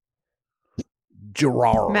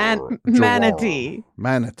 Gerard. Manatee.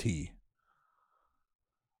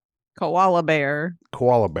 Koala bear.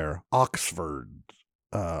 Oxford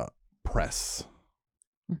Press.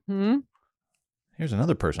 Mm-hmm. Here's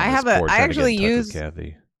another person. I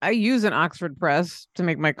use an Oxford Press to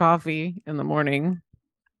make my coffee in the morning.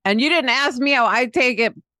 And you didn't ask me how I take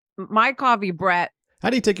it. My coffee, Brett. How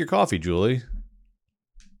do you take your coffee, Julie?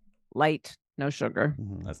 Light, no sugar.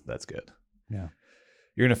 Mm-hmm. That's good. Yeah.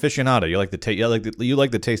 You're an aficionado. You like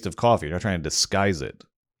the taste of coffee. You're not trying to disguise it.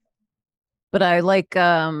 But I like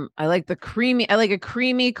a creamy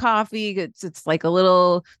coffee. It's like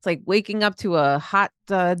waking up to a hot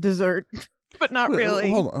dessert, but not really.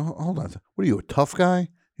 Hold on. What are you, a tough guy?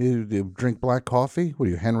 You drink black coffee? What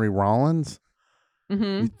are you, Henry Rollins?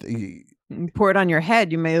 Mm-hmm. You pour it on your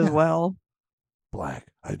head. You may as well. Black.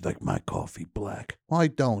 I like my coffee black. Well, I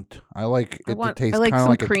don't. I like it to taste kind of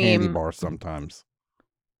like cream. A candy bar sometimes.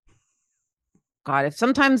 God, if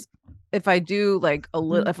sometimes if I do like a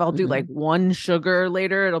little, if I'll do like one sugar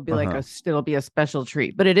later, it'll be like it'll be a special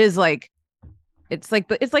treat. But it is like, it's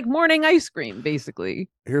like morning ice cream, basically.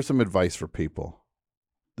 Here's some advice for people.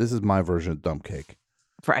 This is my version of dump cake.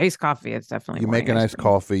 For iced coffee, it's definitely. You make an iced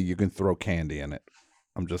coffee, you can throw candy in it.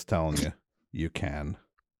 I'm just telling you, you can.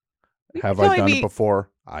 Have I done it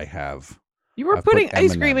before? I have. You were putting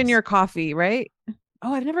ice cream in your coffee, right?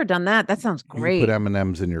 Oh, I've never done that. That sounds great. You put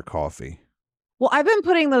M&Ms in your coffee. Well, I've been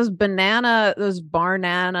putting those banana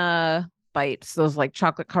bites, those like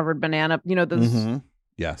chocolate covered banana, you know, those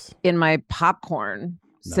yes, in my popcorn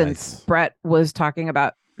since Brett was talking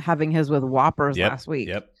about having his with Whoppers last week.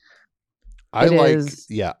 Yep. I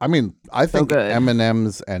mean, I think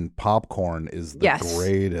M&Ms and popcorn is the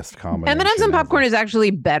greatest combination. M&Ms and popcorn is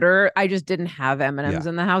actually better. I just didn't have M&Ms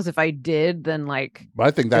in the house. If I did, then but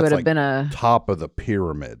I think that's would have been a top of the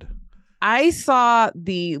pyramid. I saw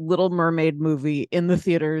the Little Mermaid movie in the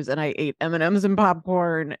theaters and I ate M&Ms and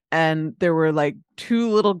popcorn, and there were like two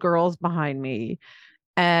little girls behind me,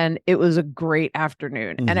 and it was a great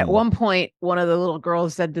afternoon. And at one point, one of the little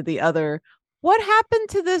girls said to the other, "What happened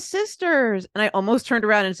to the sisters?" And I almost turned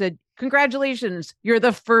around and said, "Congratulations, you're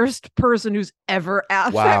the first person who's ever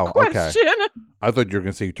asked that question." Okay. I thought you were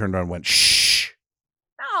going to say you turned around and went, "Shh."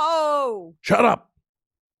 No. Shut up.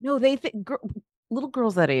 No, they think little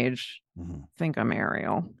girls that age think I'm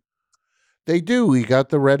Ariel. They do. We got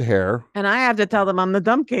the red hair. And I have to tell them I'm the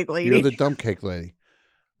dump cake lady. You're the dump cake lady.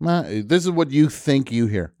 This is what you think you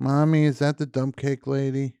hear. Mommy, is that the dump cake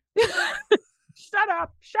lady? Shut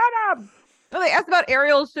up. Shut up. No, they asked about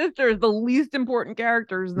Ariel's sisters, the least important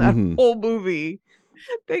characters in that whole movie.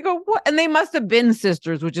 They go, what? And they must have been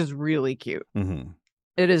sisters, which is really cute.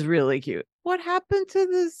 It is really cute. What happened to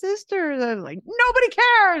the sisters? I was like, nobody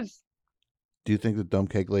cares. Do you think the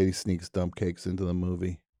dump cake lady sneaks dump cakes into the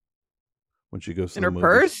movie when she goes to in the her movie?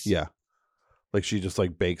 Purse? Yeah, like she just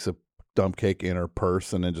like bakes a dump cake in her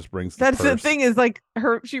purse and then just brings. That's the thing is like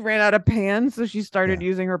she ran out of pans, so she started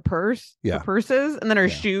using her purse, her purses, and then her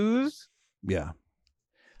shoes. Yeah.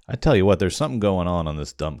 I tell you what, there's something going on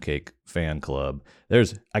this dump cake fan club.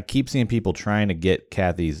 I keep seeing people trying to get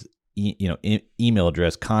Kathy's email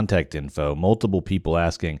address, contact info, multiple people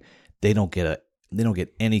asking. They don't get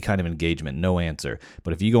any kind of engagement, no answer.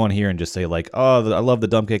 But if you go on here and just say like, "Oh, I love the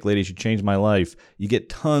dump cake lady, she changed my life," you get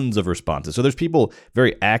tons of responses. So there's people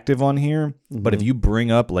very active on here. But if you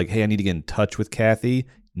bring up like, "Hey, I need to get in touch with Kathy,"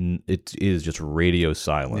 it is just radio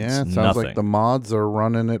silence. Yeah, it sounds like the mods are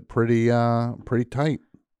running it pretty tight.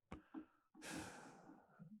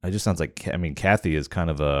 It just sounds like, I mean, Kathy is kind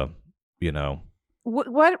of a, What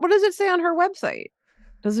does it say on her website?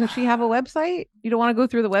 Doesn't she have a website? You don't want to go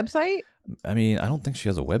through the website? I mean, I don't think she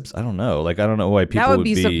has a website. I don't know. Like, I don't know why people would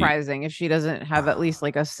be surprising if she doesn't have at least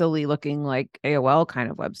like a silly looking like AOL kind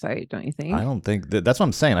of website, don't you think? I don't think that's what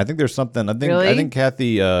I'm saying. I think there's something. I think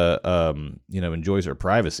Kathy, enjoys her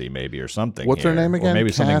privacy maybe or something. What's her name again? Or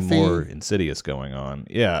maybe Kathy? something more insidious going on.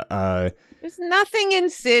 Yeah. There's nothing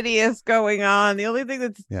insidious going on. The only thing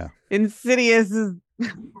that's insidious is.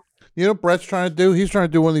 You know what Brett's trying to do? He's trying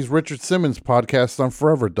to do one of these Richard Simmons podcasts on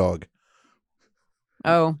Forever Dog.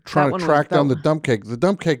 Oh, trying to track down the dump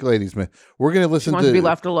cake ladies, man. We're going to listen to be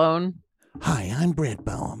left alone. Hi, I'm Brett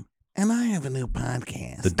Boehm, and I have a new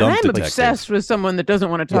podcast. The Dump Detective. I'm obsessed with someone that doesn't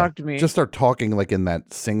want to talk to me. Just start talking like in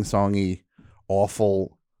that sing-songy,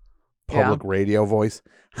 awful public radio voice.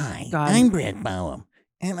 Hi, I'm Brett Boehm,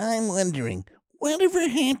 and I'm wondering whatever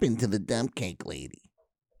happened to the dump cake lady.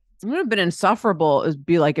 It would have been insufferable. It'd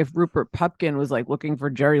be like if Rupert Pupkin was like looking for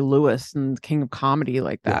Jerry Lewis and King of Comedy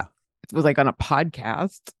like that. It was like on a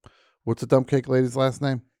podcast. What's the dump cake lady's last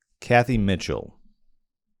name? Kathy Mitchell.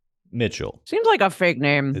 Seems like a fake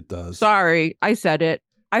name. It does. Sorry, I said it.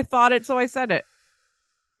 I thought it, so I said it.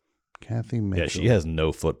 Kathy Mitchell. Yeah, she has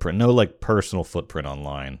no footprint, no like personal footprint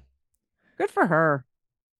online. Good for her.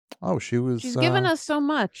 Oh, she's given us so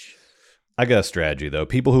much. I got a strategy though.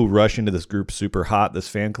 People who rush into this group super hot, this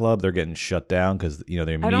fan club, they're getting shut down because they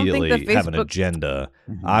immediately have an agenda.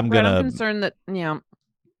 I'm concerned that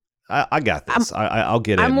I got this. I'll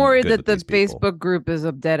get it. I'm worried that the Facebook group is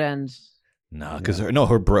a dead end. No, because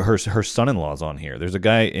her son-in-law's on here. There's a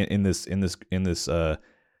guy in this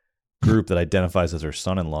group that identifies as her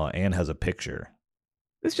son-in-law and has a picture.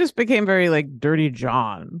 This just became very like Dirty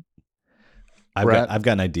John. I've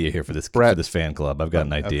got an idea here for this fan club. I've got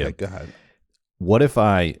an idea. Okay, go ahead. What if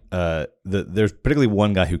there's particularly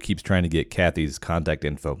one guy who keeps trying to get Kathy's contact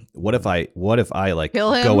info. What if I like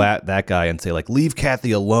go at that guy and say like, leave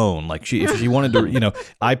Kathy alone? Like if she wanted to,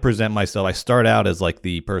 I present myself. I start out as like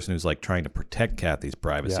the person who's like trying to protect Kathy's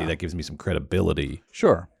privacy. That gives me some credibility.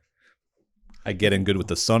 Sure. I get in good with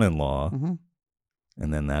the son-in-law,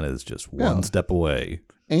 and then that is just one step away.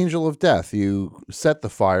 Angel of death. You set the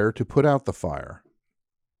fire to put out the fire.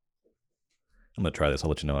 I'm going to try this. I'll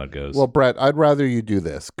let you know how it goes. Well, Brett, I'd rather you do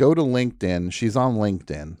this. Go to LinkedIn. She's on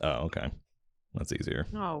LinkedIn. Oh, okay. That's easier.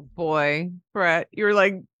 Oh, boy. Brett, you're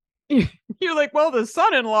like, well, the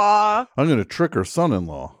son-in-law. I'm going to trick her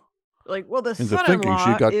son-in-law. Like, well, the into son-in-law thinking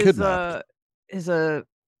she got kidnapped. Is a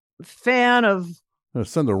fan of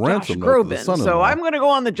send a ransom Josh note Groban. to the son-in-law. So I'm going to go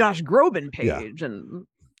on the Josh Groban page and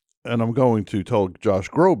I'm going to tell Josh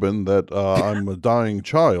Groban that I'm a dying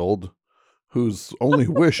child whose only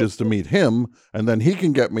wish is to meet him, and then he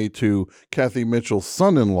can get me to Kathy Mitchell's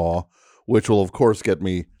son-in-law, which will, of course, get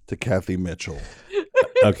me to Kathy Mitchell.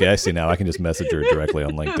 Okay, I see now. I can just message her directly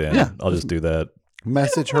on LinkedIn. Yeah, I'll just do that.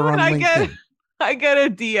 Message her on LinkedIn. I get a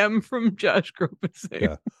DM from Josh Groban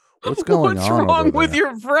saying, what's going on? What's wrong with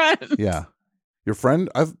your friend? Yeah. Your friend,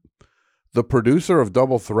 the producer of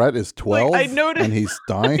Double Threat is 12 I noticed, and he's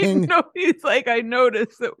dying. He's like, I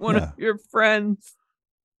noticed that one of your friends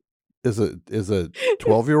is a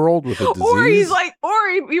 12-year-old with a disease. Or he's like,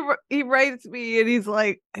 he writes me and he's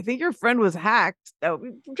like, I think your friend was hacked.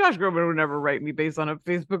 Josh Groban would never write me based on a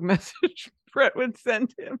Facebook message Brett would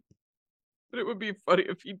send him. But it would be funny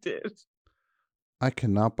if he did. I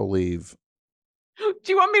cannot believe. Do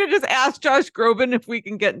you want me to just ask Josh Groban if we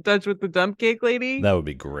can get in touch with the dump cake lady? That would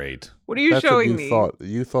be great. What are you showing me?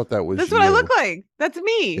 You thought that was That's what I look like. That's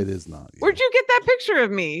me. It is not you. Where'd you get that picture of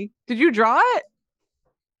me? Did you draw it?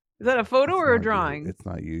 Is that a photo or a drawing? It's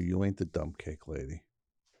not you. You ain't the dump cake lady.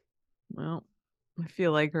 Well, I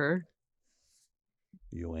feel like her.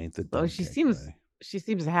 You ain't the dump she cake seems lady. She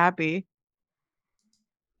seems happy.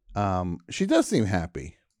 She does seem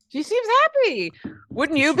happy. She seems happy.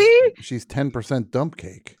 Wouldn't you be? She's 10% dump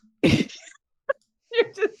cake.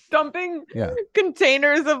 You're just dumping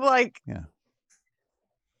containers of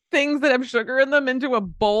things that have sugar in them into a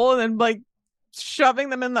bowl and then shoving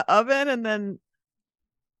them in the oven and then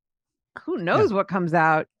who knows what comes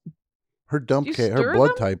out. Her dump cake, her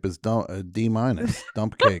blood type is D-,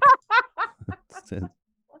 dump cake.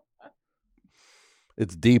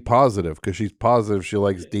 It's D positive because she's positive she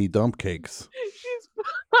likes D dump cakes. She's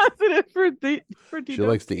positive for D. She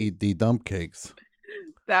likes to eat D dump cakes.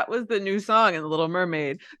 That was the new song in The Little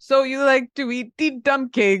Mermaid. So you like to eat D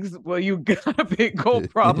dump cakes? Well, you got a big old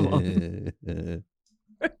problem.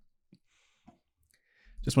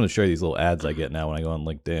 Just want to show you these little ads I get now when I go on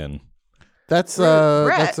LinkedIn. That's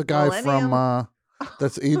that's a guy from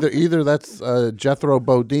that's either that's Jethro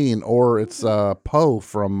Bodine or it's Poe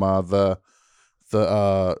from the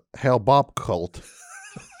Hale Bopp cult.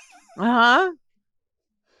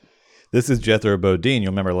 This is Jethro Bodine.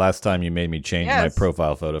 You'll remember last time you made me change my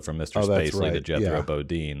profile photo from Mr. Spacely to Jethro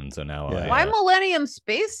Bodine, and so now why Millennium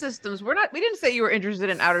Space Systems? We didn't say you were interested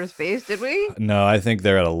in outer space, did we? No, I think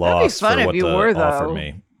they're at a loss for what to offer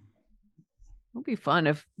me. It'd be fun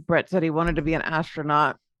if Brett said he wanted to be an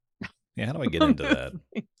astronaut. Yeah, how do I get into that?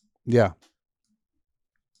 Yeah.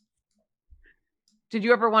 Did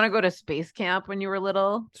you ever want to go to space camp when you were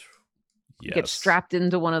little? Yes. Get strapped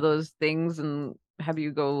into one of those things and have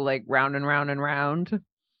you go round and round and round?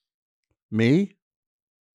 Me?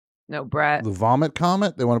 No, Brett. The vomit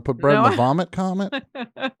comet? They want to put Brett in the vomit comet?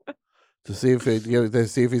 To see if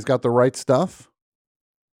he's got the right stuff?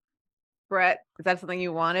 Brett, is that something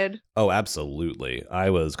you wanted? Oh, absolutely.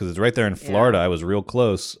 I was, because it's right there in Florida. I was real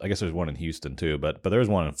close. I guess there's one in Houston too, but there was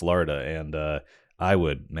one in Florida, and I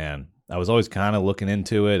was always kind of looking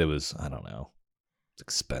into it. It was, I don't know, it's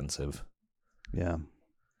expensive. Yeah.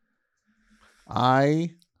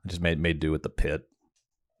 I just made do with the pit.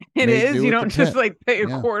 It is. You don't just pay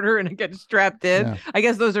a quarter and it gets strapped in. Yeah. I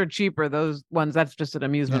guess those are cheaper. Those ones, that's just an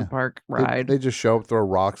amusement park ride. They just show up, throw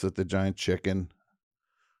rocks at the giant chicken,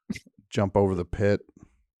 jump over the pit.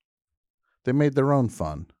 They made their own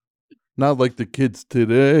fun. Not like the kids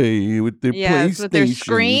today with their PlayStations. With their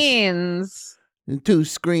screens.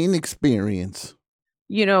 2-screen experience.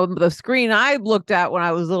 You know, the screen I looked at when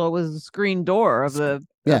I was little was the screen door of the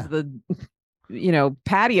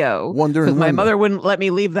patio. Because my mother wouldn't let me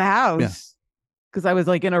leave the house because I was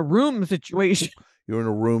in a room situation. You're in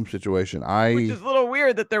a room situation. Which is a little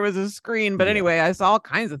weird that there was a screen, but anyway, I saw all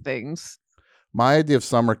kinds of things. My idea of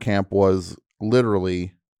summer camp was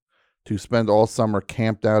literally to spend all summer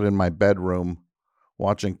camped out in my bedroom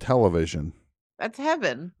watching television. That's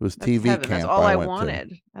heaven. It was TV camp. That's all I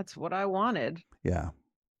wanted. That's what I wanted. Yeah.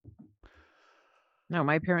 No,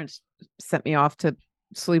 my parents sent me off to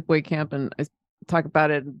sleepaway camp, and I talk about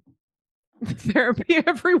it in therapy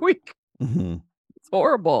every week. Mm-hmm. It's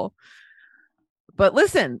horrible. But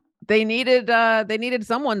listen, they needed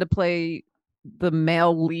someone to play the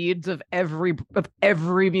male leads of every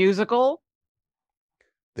musical.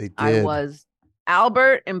 They did. I was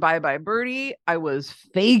Albert in Bye Bye Birdie. I was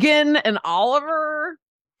Fagin and Oliver.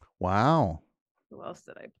 Wow. Who else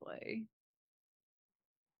did I play?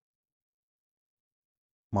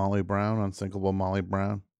 Molly Brown, Unsinkable Molly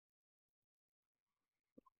Brown.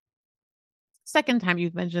 Second time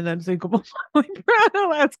you've mentioned Unsinkable Molly Brown the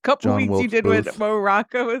last couple weeks Wilkes you did Booth. With Mo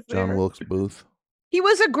Rocca was there. John Wilkes Booth. He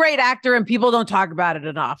was a great actor and people don't talk about it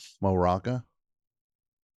enough. Mo Rocca?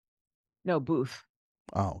 No, Booth.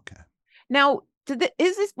 Oh, okay. Now,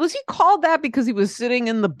 was he called that because he was sitting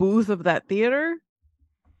in the booth of that theater?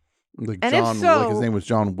 Like and John, if so, like his name was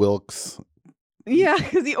John Wilkes. Yeah,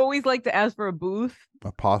 because he always liked to ask for a booth.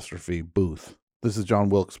 Apostrophe Booth. This is John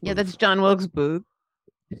Wilkes Booth. Yeah, that's John Wilkes Booth.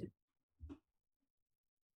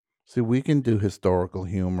 See, we can do historical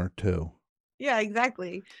humor too. Yeah,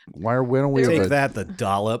 exactly. Why don't we take that the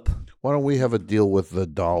dollop? Why don't we have a deal with the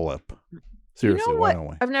dollop? Seriously, why don't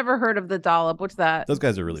we? I've never heard of the dollop. What's that? Those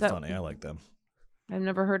guys are really funny. I like them. I've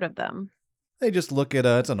never heard of them. They just look at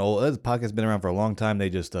this podcast's been around for a long time. They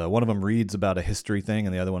just one of them reads about a history thing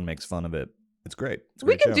and the other one makes fun of it. It's great.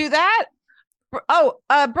 We can do that. Oh,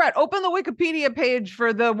 Brett, open the Wikipedia page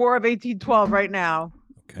for the War of 1812 right now.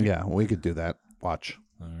 Okay. Yeah, we could do that. Watch.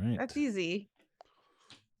 All right. That's easy.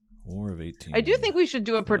 War of 1812. I do think we should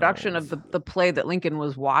do a production of the play that Lincoln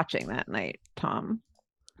was watching that night, Tom.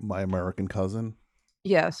 My American Cousin?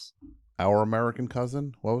 Yes. Our American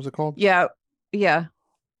Cousin? What was it called? Yeah. I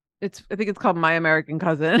think it's called My American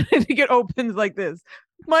Cousin. I think it opens like this.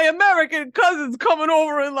 My American cousin's coming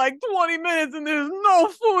over in like 20 minutes and there's no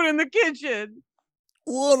food in the kitchen.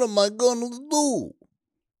 What am I gonna do?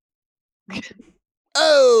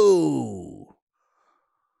 Oh.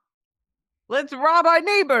 Let's rob our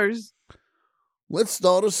neighbors. Let's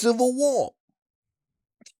start a civil war.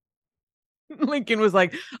 Lincoln was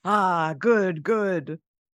like, good.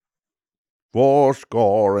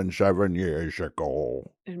 77 years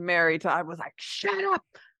ago. And Mary Todd was like, shut up.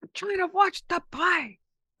 I'm trying to watch the play.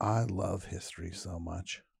 I love history so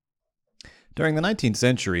much. During the 19th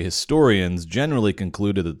century, historians generally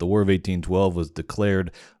concluded that the War of 1812 was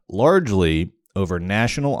declared largely over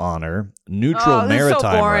national honor, neutral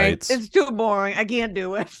maritime rights. It's too boring. I can't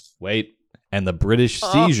do it. Wait. And the British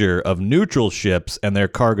seizure of neutral ships and their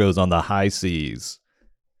cargoes on the high seas.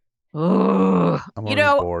 I'm already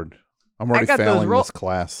bored. I'm already failing this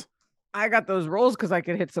class. I got those rolls because I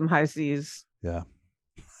could hit some high seas. Yeah.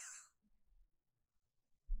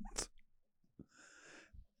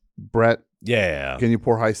 Brett. Yeah. Can you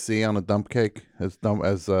pour high C on a dump cake? Has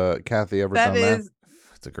Kathy ever done that?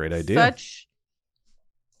 It's a great idea.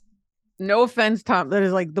 No offense, Tom. That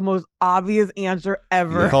is like the most obvious answer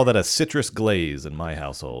ever. We call that a citrus glaze in my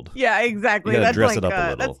household. Yeah, exactly. That's dress it up a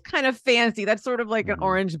little. That's kind of fancy. That's sort of like an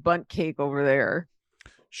orange bundt cake over there.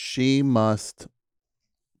 She must.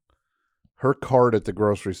 Her cart at the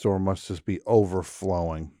grocery store must just be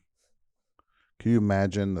overflowing. Can you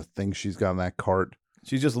imagine the things she's got in that cart?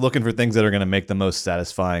 She's just looking for things that are going to make the most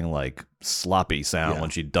satisfying, like sloppy sound when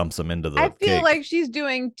she dumps them into the I feel cake. like she's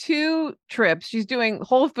doing 2 trips. She's doing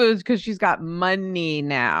Whole Foods because she's got money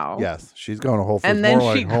now. Yes, she's going to Whole Foods. And then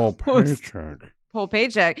more she like whole paycheck. Whole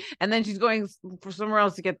paycheck. And then she's going for somewhere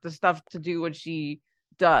else to get the stuff to do what she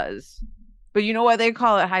does. But you know why they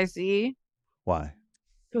call it high C? Why?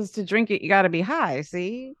 Because to drink it, you got to be high,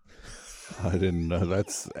 see? I didn't know.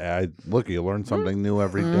 Look, you learn something new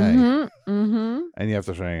every day. And you have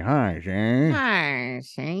to say, hi, see? Hi,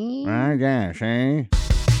 see? Hi, yeah, see?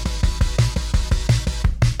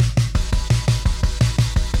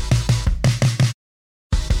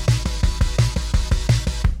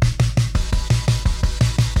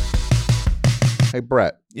 Hey,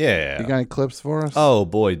 Brett. Yeah. You got any clips for us? Oh,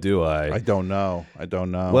 boy, do I. I don't know.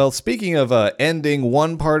 Well, speaking of ending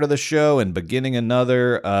one part of the show and beginning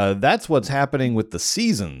another, that's what's happening with the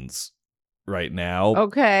seasons right now.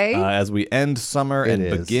 Okay. As we end summer and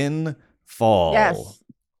begin fall. Yes.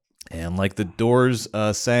 And like the Doors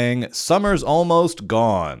saying, summer's almost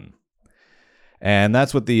gone. And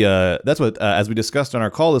that's what as we discussed on our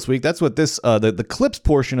call this week, that's what this the clips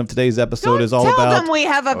portion of today's episode is all about. Don't tell them we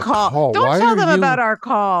have a call. Don't tell them about our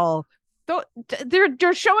call.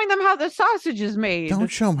 They're showing them how the sausage is made. Don't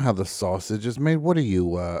show them how the sausage is made. What are you?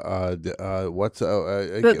 What's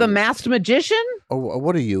the masked magician? Oh,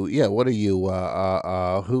 what are you? Yeah, what are you?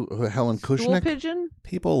 Who Helen Kushnick? Stool pigeon?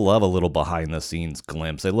 People love a little behind the scenes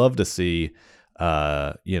glimpse. They love to see,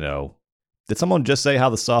 Did someone just say how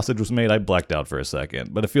the sausage was made? I blacked out for a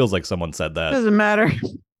second, but it feels like someone said that. Doesn't matter.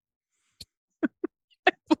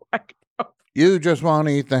 You just want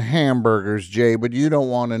to eat the hamburgers, Jay, but you don't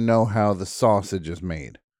want to know how the sausage is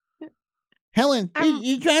made. Helen,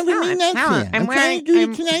 you're driving me nuts here. I'm trying to do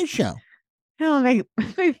the Tonight Show. Helen,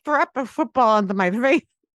 they threw the football into my face.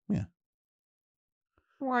 Yeah.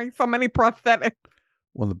 Why so many prosthetics?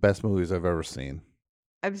 One of the best movies I've ever seen.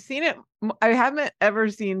 I've seen it. I haven't ever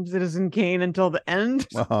seen Citizen Kane until the end.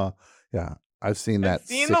 Yeah. I've seen that. I've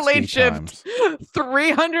seen The Late Shift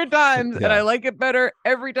 300 times, and I like it better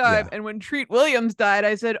every time. And when Treat Williams died,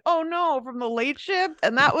 I said, "Oh no!" from The Late Shift,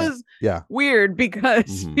 and that was weird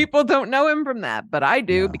because people don't know him from that, but I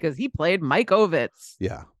do because he played Mike Ovitz.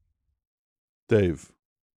 Yeah, Dave,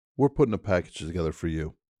 we're putting a package together for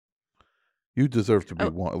you. You deserve to be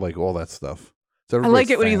like all that stuff. I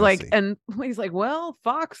like it when he's like, "Well,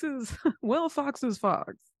 Fox is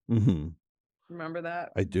Fox." Mm-hmm. Remember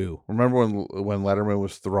that? I do. Remember when Letterman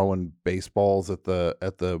was throwing baseballs at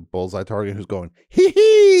the bullseye target? Who's going hee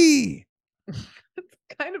hee? It's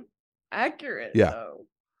kind of accurate. Yeah. Though.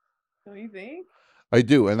 Don't you think? I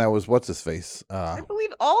do, and that was what's his face? I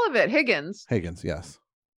believe all of it. Higgins, yes.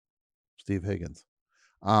 Steve Higgins.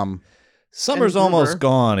 Summer's almost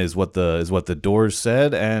gone is what the Doors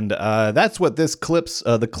said, and that's what this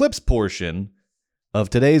the clips portion of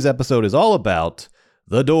today's episode is all about.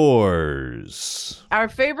 The Doors. Our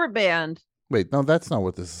favorite band. Wait, no, that's not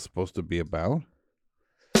what this is supposed to be about.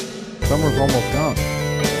 Summer's almost gone.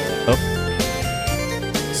 Oh.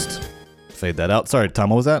 Fade that out. Sorry, Tom,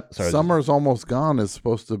 what was that? Sorry. Summer's almost gone is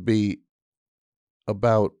supposed to be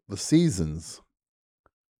about the seasons.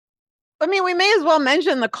 I mean, we may as well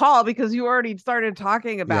mention the call because you already started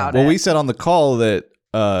talking about it. Well, we said on the call that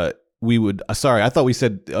we would... sorry, I thought we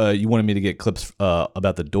said you wanted me to get clips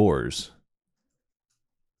about the Doors.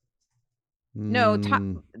 No,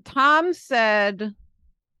 Tom said, and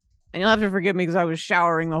you'll have to forgive me because I was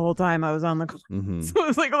showering the whole time I was on the call, so it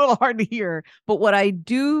was like a little hard to hear. But what I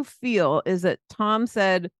do feel is that Tom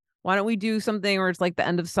said, why don't we do something where it's like the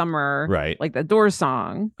end of summer, right? Like the Doors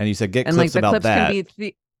song. And you said get clips about clips that. Can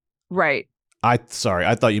be right. I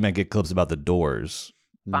thought you meant get clips about the Doors.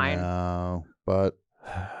 Fine. No, but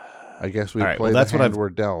I guess we play that's the what hand we're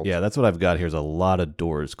dealt. Yeah, that's what I've got. Here's a lot of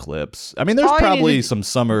Doors clips. I mean, there's probably some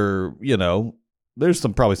summer, there's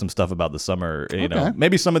probably some stuff about the summer,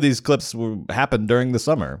 maybe some of these clips happened during the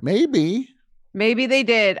summer. Maybe they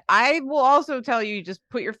did. I will also tell you, just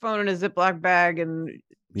put your phone in a Ziploc bag and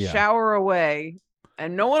shower away,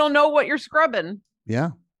 and no one will know what you're scrubbing. Yeah.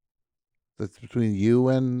 That's between you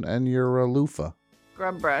and your loofah.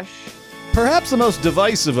 Scrub brush. Perhaps the most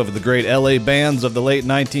divisive of the great LA bands of the late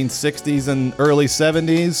 1960s and early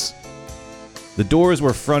 70s, the Doors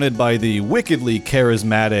were fronted by the wickedly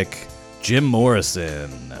charismatic Jim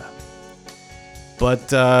Morrison.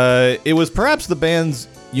 But it was perhaps the band's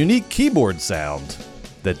unique keyboard sound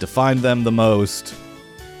that defined them the most.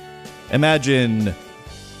 Imagine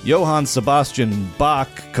Johann Sebastian Bach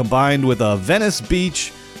combined with a Venice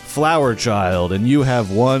Beach flower child, and you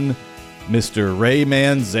have one Mr. Ray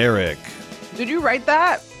Manzarek. Did you write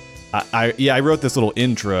that? I wrote this little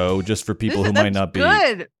intro just for people who might not be.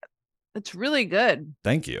 Good. That's really good.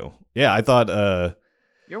 Thank you. Yeah, I thought.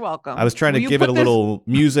 You're welcome. I was trying to give it a little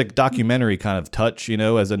music documentary kind of touch,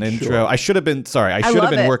 as an intro. Sure. I should have been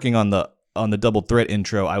working on the Double Threat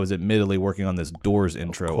intro. I was admittedly working on this Doors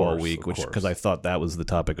intro all week, because I thought that was the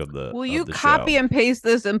topic of the. Will you copy and paste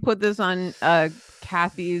this and put this on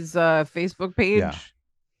Kathy's Facebook page? Yeah.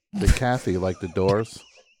 Did Kathy like the Doors?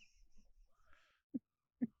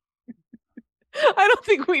 I don't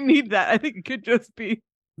think we need that. I think it could just be.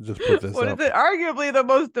 Just put this. What is it? Arguably the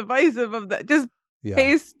most divisive of that. Just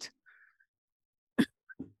paste.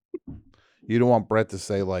 You don't want Brett to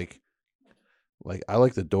say like I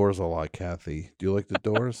like the Doors a lot, Kathy. Do you like the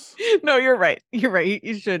Doors? No, you're right. You're right.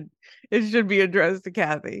 You should. It should be addressed to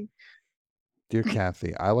Kathy. Dear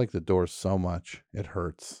Kathy, I like the Doors so much it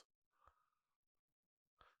hurts.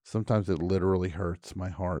 Sometimes it literally hurts my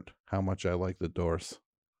heart how much I like the Doors.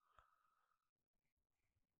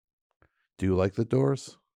 Do you like the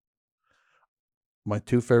Doors? My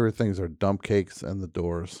two favorite things are dump cakes and the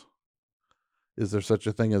Doors. Is there such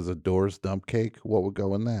a thing as a Doors dump cake? What would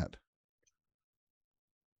go in that?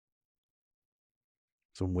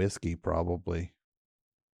 Some whiskey, probably.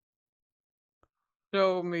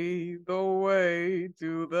 Show me the way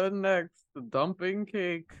to the next dumping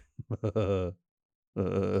cake.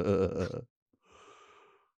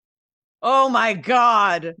 Oh my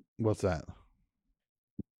God. What's that?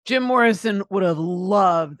 Jim Morrison would have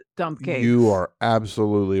loved dump cakes. You are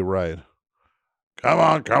absolutely right. Come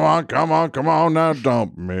on now,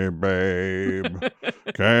 dump me, babe.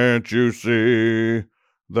 Can't you see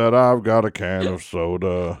that I've got a can of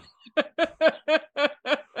soda?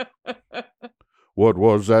 What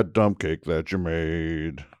was that dump cake that you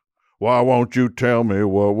made? Why won't you tell me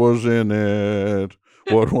what was in it?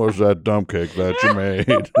 What was that dump cake that you made?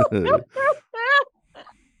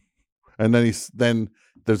 And then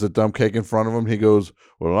there's a dump cake in front of him. He goes,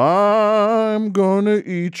 well, I'm gonna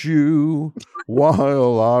eat you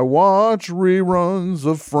while I watch reruns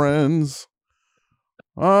of Friends.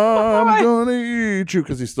 I'm gonna eat you,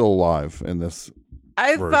 because he's still alive in this.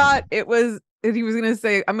 I thought he was gonna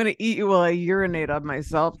say, I'm gonna eat you while I urinate on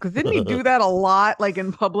myself, because didn't he do that a lot, like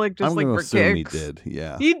in public, just like for kicks? He did.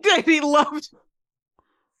 Yeah, he did. He loved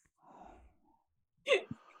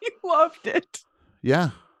it.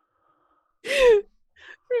 Yeah. I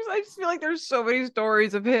just feel like there's so many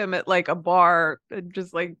stories of him at like a bar and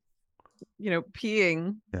just like,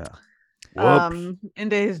 peeing. Yeah.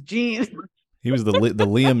 Into his jeans. He was the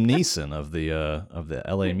Liam Neeson of the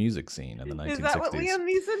LA music scene in the 1960s. Is that what Liam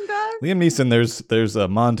Neeson does? Liam Neeson, there's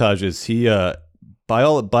montages. He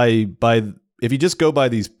if you just go by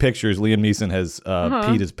these pictures, Liam Neeson has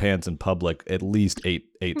peed his pants in public at least eight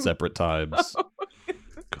separate times.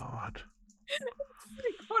 God. It's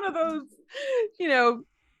like one of those,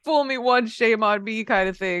 fool me once, shame on me kind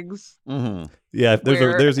of things. Mm-hmm. Yeah,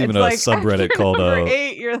 there's even a subreddit called number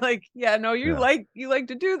 8. You're like, yeah, no, you like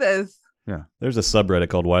to do this. Yeah, there's a subreddit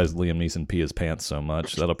called "Why Does Liam Neeson Pee His Pants So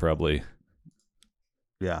Much?" That'll probably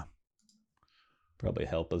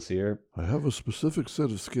help us here. I have a specific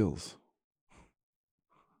set of skills.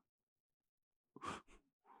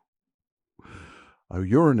 I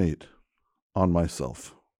urinate on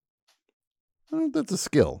myself. That's a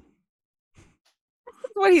skill.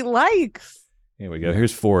 That's what he likes. Here we go.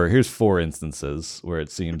 Here's four instances where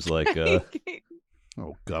it seems like.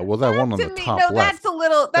 Oh God! Well, that one on the top left. That's a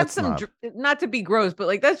little. That's some. Not to be gross, but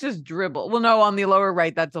like that's just dribble. Well, no, on the lower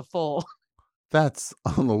right, that's a full. That's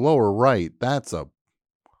on the lower right. That's a.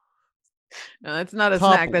 No, that's not a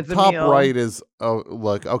snack. That's a top meal. Right is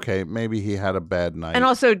like okay, maybe he had a bad night. And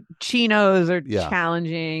also chinos are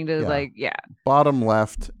challenging to Bottom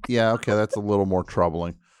left, okay, that's a little more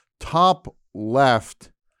troubling. Top left.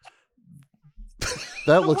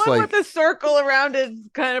 That looks like with the circle around it is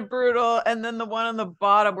kind of brutal, and then the one on the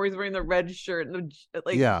bottom where he's wearing the red shirt,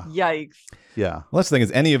 yikes. Yeah. Well, that's the thing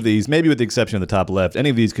is, any of these, maybe with the exception of the top left, any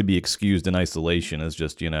of these could be excused in isolation as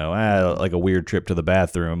just like a weird trip to the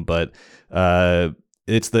bathroom. But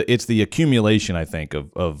it's the accumulation, I think,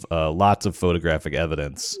 of lots of photographic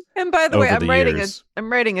evidence. And by the way, I'm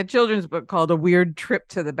writing a children's book called "A Weird Trip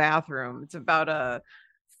to the Bathroom." It's about a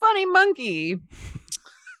funny monkey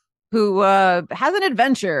who has an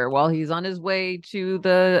adventure while he's on his way to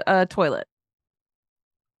the toilet.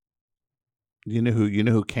 You know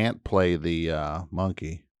who can't play the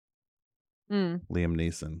monkey? Liam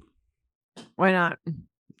Neeson. Why not?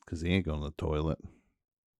 Because he ain't going to the toilet.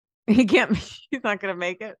 He can't. He's not going to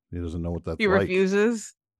make it. He doesn't know what that's like. He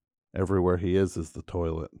refuses. Everywhere he is the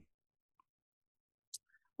toilet.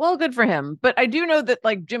 Well, good for him. But I do know that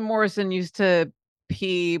like Jim Morrison used to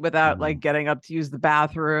pee without like getting up to use the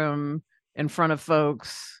bathroom in front of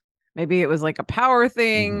folks. Maybe it was like a power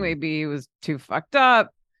thing. Maybe he was too fucked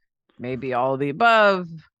up. Maybe all of the above.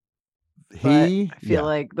 I feel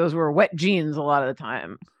like those were Wet Jeans a lot of the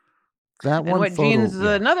time. That one. Wet Jeans is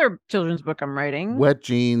another children's book I'm writing. Wet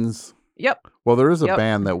Jeans. Yep. Well, there is a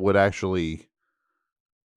band that would actually.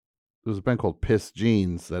 There's a band called Piss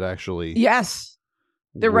Jeans that actually. Yes.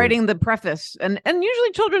 They're writing the preface, and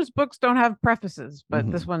usually children's books don't have prefaces,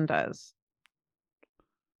 but this one does.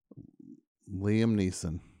 Liam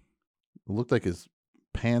Neeson. It looked like his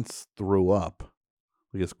pants threw up,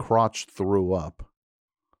 like his crotch threw up.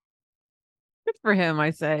 Good for him, I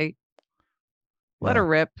say. Let her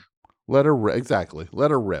rip. Let her rip. Exactly.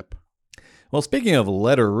 Let her rip. Well, speaking of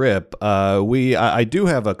let her rip, I do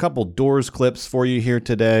have a couple Doors clips for you here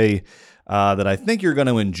today. That I think you're going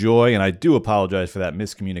to enjoy, and I do apologize for that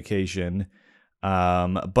miscommunication.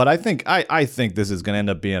 But I think this is going to end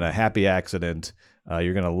up being a happy accident.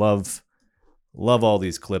 You're going to love all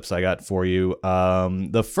these clips I got for you.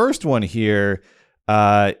 The first one here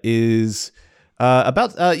is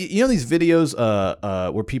about these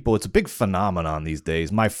videos where people. It's a big phenomenon these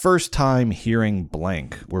days. My first time hearing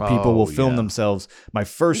blank, where people will film themselves. My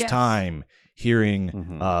first time hearing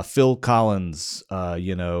Phil Collins,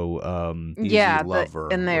 Easy Lover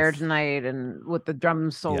in there tonight, and with the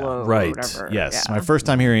drum solo, right? Or whatever. Yes, my first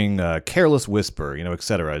time hearing Careless Whisper,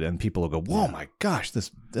 etc. And people will go, "Whoa, my gosh,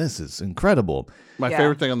 this is incredible." My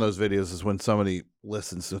favorite thing on those videos is when somebody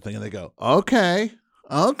listens to the thing and they go, "Okay."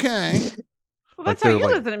 Well, that's how you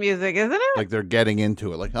listen to music, isn't it? Like they're getting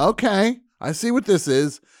into it. Like, okay, I see what this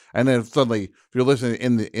is. And then suddenly, if you're listening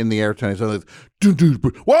in the air tone, suddenly,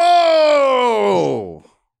 it's, whoa!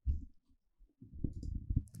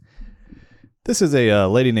 This is a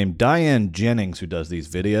lady named Diane Jennings who does these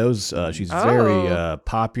videos. She's very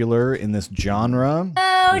popular in this genre.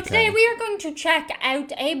 Today we are going to check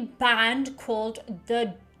out a band called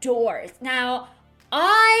The Doors. Now,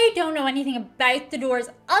 I don't know anything about The Doors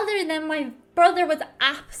other than my brother was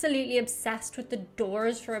absolutely obsessed with The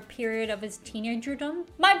Doors for a period of his teenagerdom.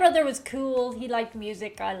 My brother was cool. He liked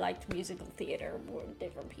music. I liked musical theater. We're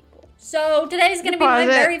different people. So today's going to be my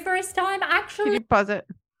very first time, actually. Can you pause it?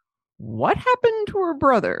 What happened to her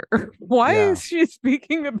brother? Why is she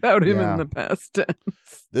speaking about him in the past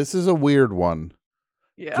tense? This is a weird one.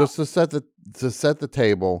 Yeah. Just to set the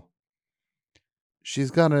table.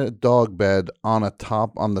 She's got a dog bed on the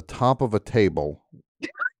top of a table.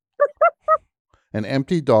 An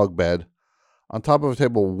empty dog bed on top of a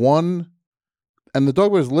table. And the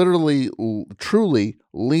dog bed is literally, truly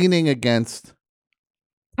leaning against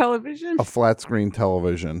television, a flat screen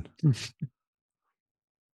television.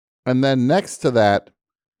 And then next to that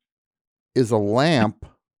is a lamp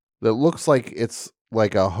that looks like it's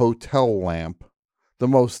like a hotel lamp. The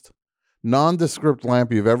most nondescript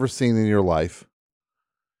lamp you've ever seen in your life.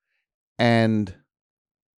 And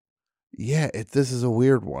yeah, this is a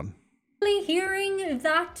weird one. Hearing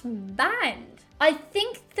that band. I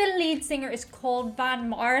think the lead singer is called Van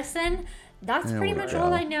Morrison. That's pretty much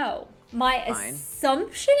all I know. My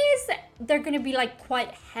assumption is they're going to be like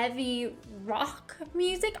quite heavy rock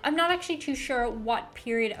music. I'm not actually too sure what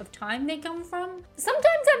period of time they come from.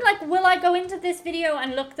 Sometimes I'm like, will I go into this video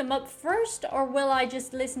and look them up first, or will I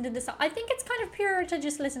just listen to the song? I think it's kind of pure to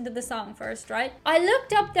just listen to the song first, right? I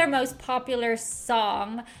looked up their most popular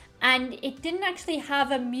song and it didn't actually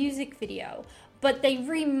have a music video, but they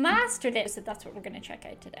remastered it, so that's what we're going to check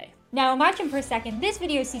out today. Now imagine for a second, this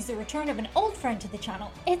video sees the return of an old friend to the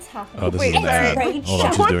channel. It's happening. Oh, this is an ad. Hold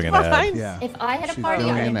on, she's doing an ad. Yeah. If I had a party,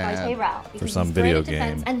 I'd invite Hey-Ral. For some video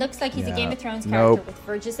game. And looks like he's a Game of Thrones character with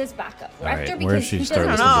Fergus as backup. Right, where does she start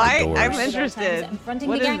listening to The Doors? I'm interested. What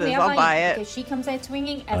is this? I'll buy it. Because she comes out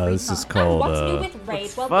swinging every time. This is called, what's new with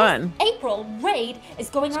Raid? Well, fun. April, Raid is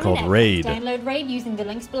going on called Raid. Download Raid using the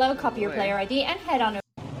links below, copy your player ID, and head on over.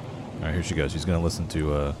 All right, here she goes. She's going to listen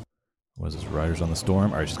to, what is this, Riders on the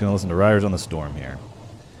Storm? All right, she's going to listen to Riders on the Storm here.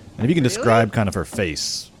 And if you can describe kind of her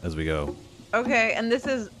face as we go. Okay, and this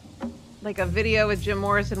is like a video with Jim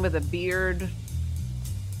Morrison with a beard.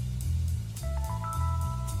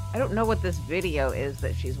 I don't know what this video is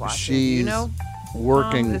that she's watching. She's Do you know?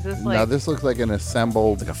 Working. Is this like... No, this looks like an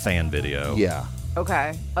assembled... Like a fan video. Yeah.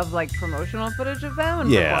 Okay. Of like promotional footage of them?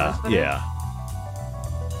 And yeah.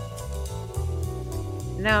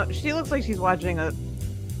 Now, she looks like she's watching a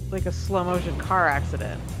slow motion car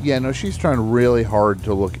accident. Yeah, no, she's trying really hard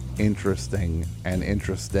to look interesting and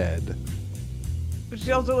interested. But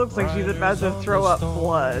she also looks like she's about to throw up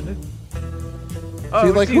blood.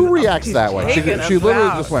 See, like, who reacts that way? She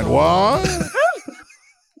literally just went, what?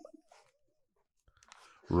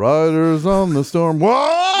 Riders on the Storm.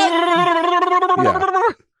 What? Yeah.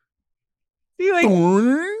 See, like,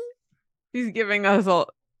 she's giving us all...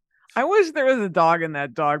 I wish there was a dog in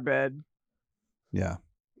that dog bed. Yeah.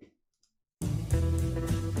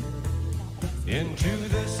 She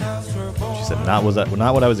said, not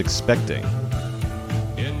what I was expecting.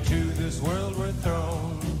 Into this world we're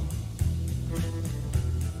thrown.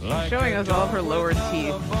 She's showing us all of her lower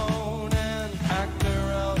teeth.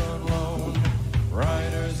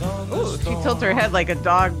 Ooh, she tilts her head like a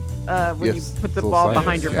dog when you put the ball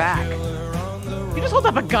behind your back. You just hold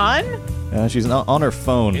up a gun? She's on her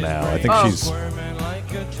phone now. I think she's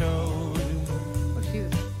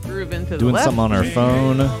grooving to doing the left. something on her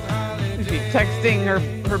phone. Is she texting her?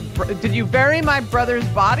 Did you bury my brother's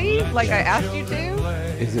body like I asked you to?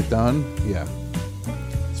 Is it done? Yeah.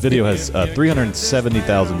 This video has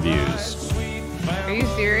 370,000 views. Are you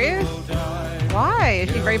serious? Why?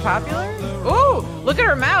 Is she very popular? Ooh, look at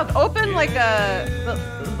her mouth. Open like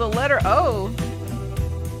the letter O.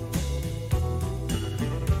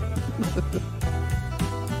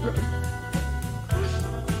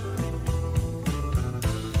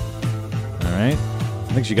 All right.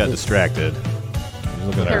 I think she got distracted. She's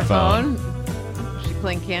looking at her phone. Is she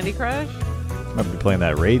playing Candy Crush? Might be playing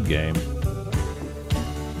that Raid game.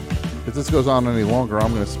 If this goes on any longer,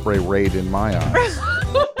 I'm going to spray Raid in my eyes.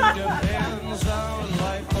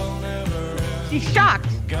 She's shocked.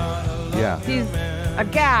 Yeah. She's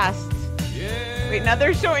aghast. Wait, now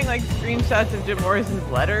they're showing like screenshots of Jim Morrison's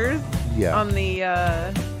letters. Yeah. On the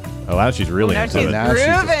Oh, now she's really into it. Now she's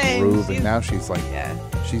just grooving. Now she's like,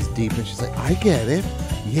 she's deep, and she's like, I get it.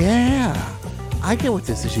 Yeah, I get what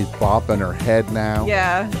this is. She's bopping her head now.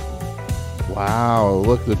 Yeah. Wow,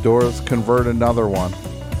 look, the doors convert another one.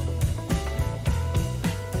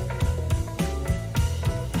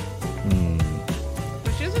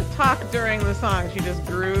 She doesn't talk during the song. She just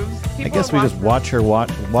grooves. I guess we just watch her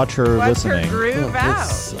listening. Her groove out.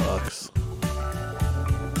 This sucks.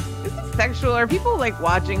 Is it sexual? Are people like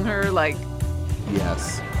watching her like?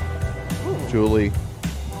 Yes. Ooh. Julie,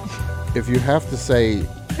 if you have to say,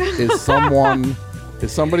 is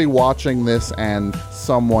somebody watching this, and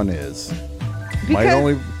someone is.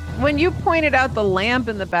 Because when you pointed out the lamp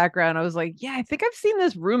in the background, I was like, yeah, I think I've seen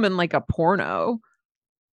this room in like a porno.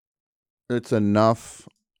 It's enough.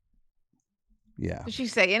 Yeah. Did she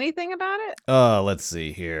say anything about it? Let's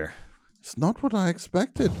see here. It's not what I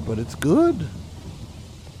expected, but it's good.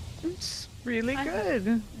 It's really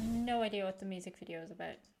good. No idea what the music video is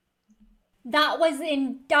about. That was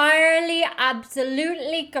entirely,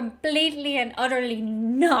 absolutely, completely, and utterly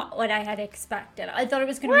not what I had expected. I thought it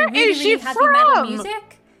was going to be really heavy metal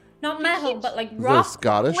music. Not metal, but like rock. The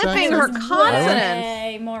Scottish flipping her consonants.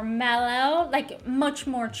 Way more mellow, like much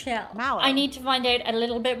more chill. I need to find out a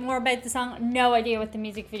little bit more about the song. No idea what the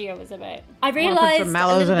music video was about. I realized a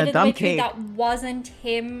little bit of the way through that wasn't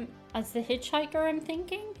him as the hitchhiker, I'm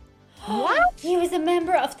thinking. What? He was a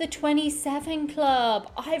member of the 27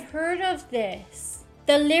 Club. I've heard of this.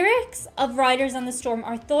 The lyrics of Riders on the Storm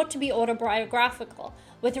are thought to be autobiographical,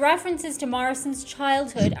 with references to Morrison's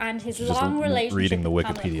childhood and his long relationship reading the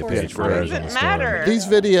Wikipedia page for Riders on the Storm. These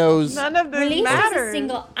videos, none of this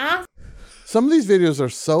matters. Some of these videos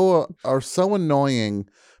are so annoying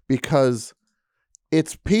because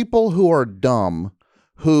it's people who are dumb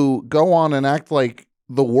who go on and act like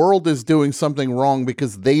the world is doing something wrong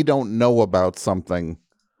because they don't know about something.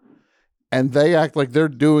 And they act like they're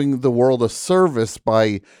doing the world a service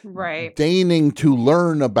by deigning to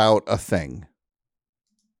learn about a thing.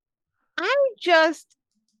 I just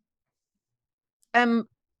am,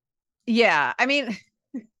 I mean,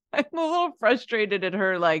 I'm a little frustrated at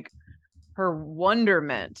her, like, her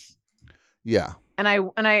wonderment. Yeah. And I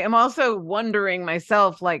am also wondering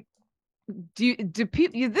myself, like, do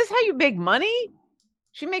people, is this how you make money?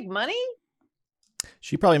 She make money?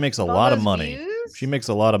 She probably makes a lot of money. Views? She makes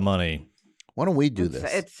a lot of money. Why don't we do this?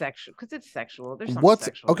 It's sexual because it's sexual. There's something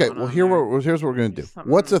sexual okay? Going Well, on here's what we're gonna do.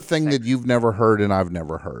 What's a thing that you've never heard and I've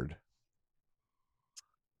never heard?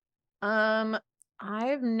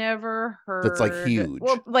 I've never heard. That's like huge.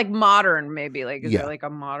 Well, like modern, maybe. Like, is there like a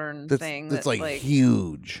modern thing that's like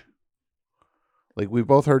huge? Like we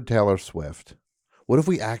both heard Taylor Swift. What if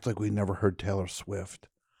we act like we never heard Taylor Swift?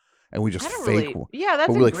 And we just fake one. Yeah,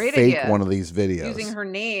 that's a great fake idea. One of these videos. Using her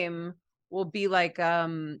name will be like a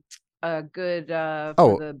good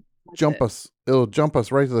it'll jump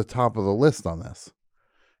us right to the top of the list on this.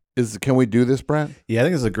 Can we do this, Brent? Yeah, I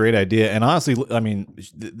think it's a great idea. And honestly, I mean,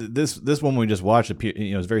 this one we just watched,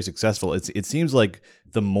 is very successful. It seems like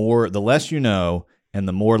the less you know, and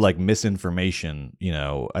the more like misinformation,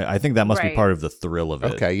 I think that must be part of the thrill of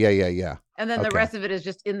it. Okay, yeah. And then the rest of it is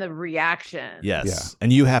just in the reaction. Yes. Yeah.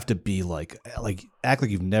 And you have to be like act like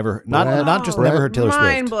you've never not just never heard Taylor Swift.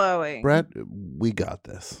 Mind blowing. Brett, we got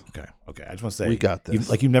this. Okay. I just want to say we got this.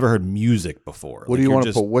 You've never heard music before. What do you want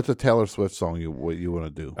to put? What's a Taylor Swift song you want to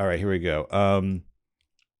do? All right, here we go.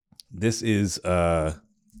 This is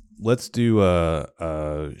let's do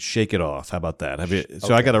Shake It Off. How about that?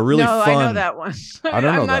 I got a really fun. I know that one.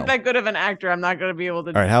 I'm not that good of an actor. I'm not going to be able to.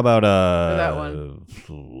 All right, how about that one?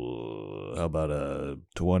 How about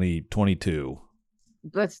 2022?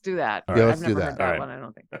 Let's do that. All right, let's I've never do that. heard that one. I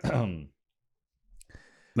don't think.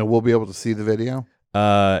 No, we'll be able to see the video.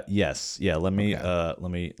 Yes. Yeah. Let me add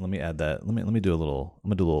that. Let me do a little. I'm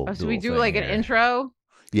gonna do a little. So we do like an intro.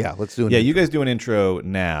 Yeah, let's do. You guys do an intro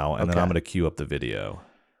now, and then I'm gonna cue up the video.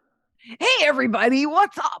 Hey everybody,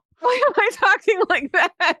 what's up? Why am I talking like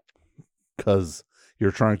that? Because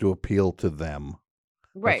you're trying to appeal to them.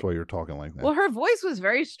 Right. That's why you're talking like that. Well, her voice was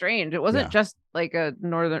very strange. It wasn't just like a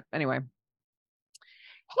northern. Anyway.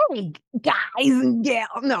 Hey guys and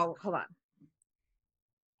gals. No, hold on.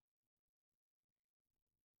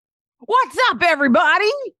 What's up,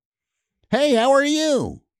 everybody? Hey, how are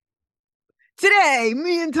you? Today,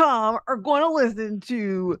 me and Tom are going to listen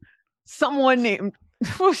to someone named.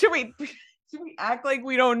 Well, should we act like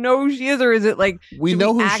we don't know who she is, or is it like we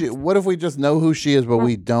know who she? What if we just know who she is, but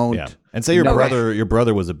we don't? Yeah. And say your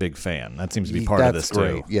brother was a big fan. That seems to be part of this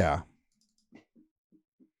great. too. Yeah.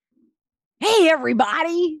 Hey,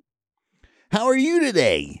 everybody! How are you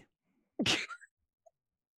today?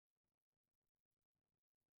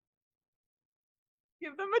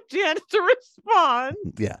 Give them a chance to respond.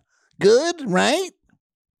 Yeah. Good, right?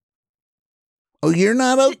 Oh, you're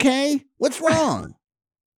not okay? What's wrong?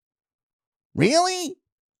 Really?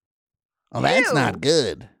 Oh, that's not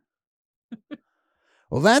good.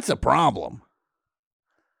 Well, that's a problem.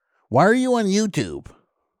 Why are you on YouTube?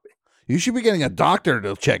 You should be getting a doctor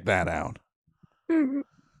to check that out.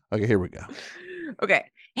 Okay, here we go. Okay.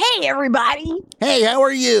 Hey, everybody. Hey, how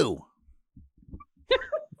are you?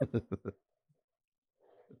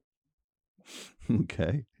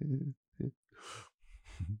 Okay.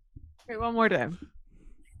 Wait, one more time.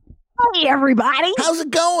 Hey, everybody. How's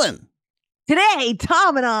it going? Today,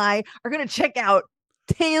 Tom and I are going to check out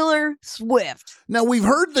Taylor Swift. Now, we've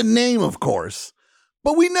heard the name, of course,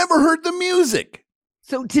 but we never heard the music.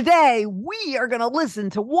 So today, we are going to listen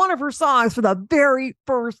to one of her songs for the very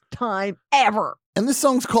first time ever. And this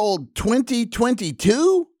song's called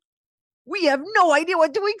 2022? We have no idea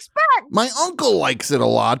what to expect. My uncle likes it a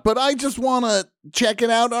lot, but I just want to check it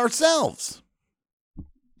out ourselves.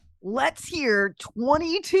 Let's hear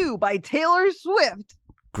 22 by Taylor Swift.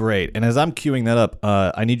 Great. And as I'm queuing that up,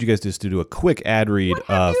 I need you guys just to do a quick ad read. What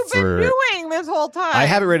have you been doing this whole time? I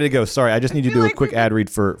have it ready to go. Sorry, I just need you to do a quick ad read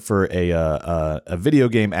for a video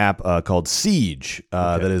game app called Siege.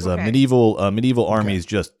 That is medieval armies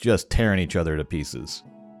just tearing each other to pieces.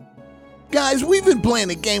 Guys, we've been playing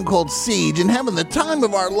a game called Siege and having the time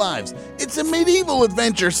of our lives. It's a medieval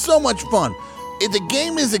adventure, so much fun. The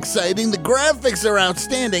game is exciting, the graphics are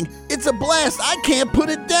outstanding. It's a blast. I can't put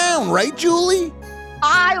it down, right, Julie?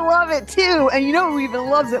 I love it too. And you know who even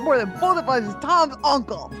loves it more than both of us is Tom's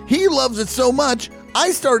uncle. He loves it so much,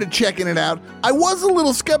 I started checking it out. I was a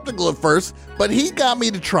little skeptical at first, but he got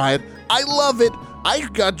me to try it. I love it. I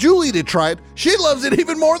got Julie to try it. She loves it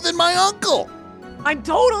even more than my uncle. I'm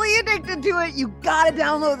totally addicted to it. You gotta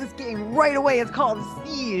download this game right away. It's called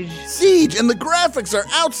Siege. Siege, and the graphics are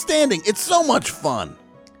outstanding. It's so much fun.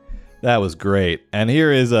 That was great. And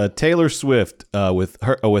here is Taylor Swift with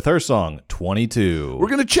her song 22. We're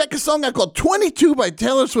gonna check a song out called 22 by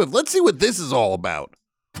Taylor Swift. Let's see what this is all about.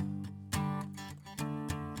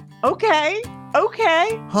 Okay.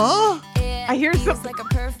 Huh? I hear something. Like a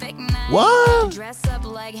perfect night. What? Dress up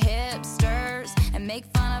like hipsters and make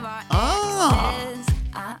fun of our exes.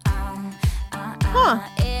 Huh.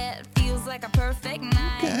 It feels like a perfect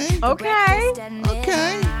night. Okay.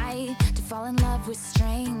 Okay. To fall in love with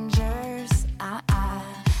strangers. Yeah.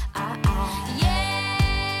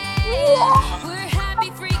 We're happy,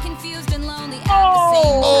 free, confused, and lonely at the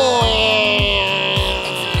same time.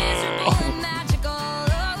 It's miserable and magical.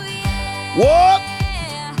 Oh yeah. What?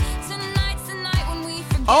 Tonight's the night when we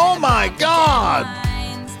forget. Oh my God.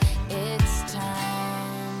 It's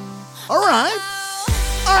time. All right,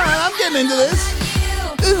 I'm getting into this.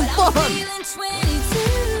 This is fun.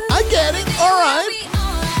 I get it. All right.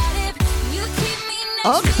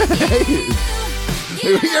 Okay.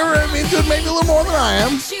 It means it maybe a little more than I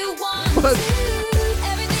am. But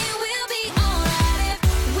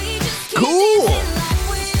cool.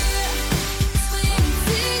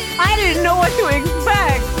 I didn't know what to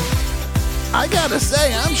expect. I gotta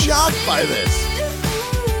say, I'm shocked by this.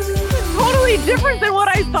 It's totally different than what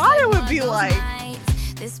I thought it would be like.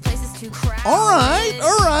 All right.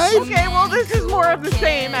 Okay, well, this is more of the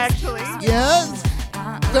same, actually. Yeah,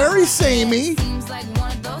 very samey. Seems like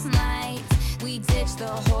one of those nights we ditch the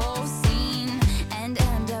whole scene and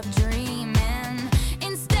end up dreaming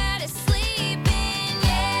instead of sleeping.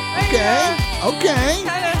 Yeah. Okay.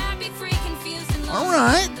 Happy, free, confused, and All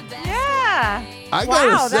right. Yeah. I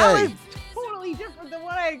gotta say, that was totally different than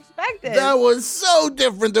what I expected. that was so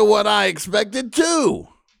different than what I expected too.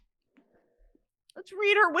 Let's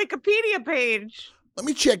read her Wikipedia page. Let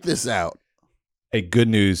me check this out. Hey, good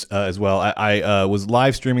news as well. I was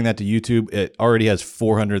live streaming that to YouTube. It already has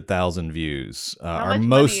 400,000 views. How much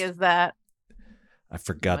money is that? I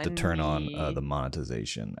forgot to turn on the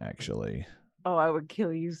monetization, actually. Oh, I would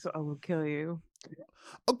kill you. I would kill you.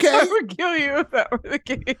 Okay. I would kill you if that were the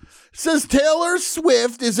case. Says Taylor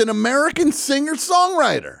Swift is an American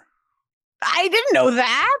singer-songwriter. I didn't know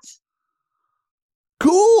that.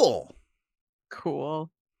 Cool.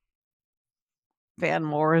 Van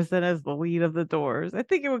Morrison as the lead of the Doors. I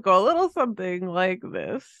think it would go a little something like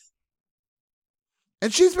this.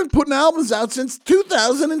 And she's been putting albums out since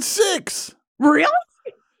 2006. Really?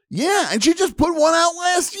 Yeah, and she just put one out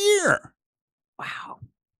last year. Wow.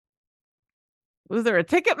 Was there a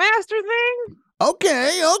Ticketmaster thing?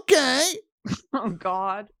 Okay. Oh,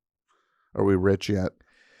 God. Are we rich yet?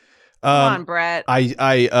 Come on, Brett.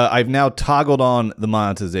 I've now toggled on the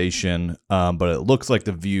monetization, but it looks like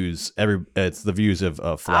the views have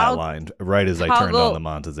flatlined right as I turned on the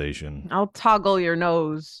monetization. I'll toggle your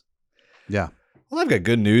nose. Yeah. Well, I've got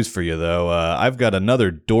good news for you, though. I've got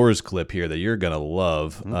another Doors clip here that you're going to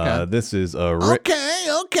love. Okay. This is a...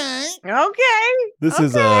 Okay. This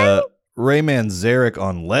is Ray Manzarek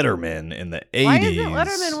on Letterman in the 80s. Why isn't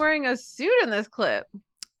Letterman wearing a suit in this clip?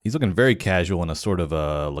 He's looking very casual in a sort of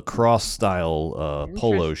a lacrosse-style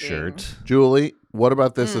polo shirt. Julie, what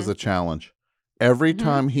about this as a challenge? Every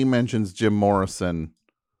time he mentions Jim Morrison...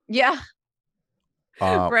 Yeah.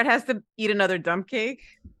 Brett has to eat another dump cake.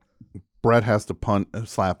 Brett has to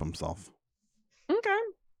slap himself. Okay.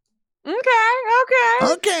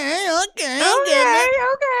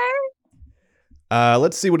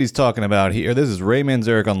 Let's see what he's talking about here. This is Ray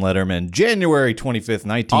Manzarek on Letterman, January 25th,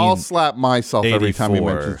 1984. I'll slap myself every time he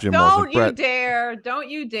mentions Jim Morrison. Don't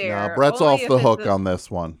you dare. No, Brett's off the hook on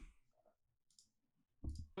this one.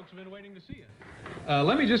 Folks have been waiting to see you.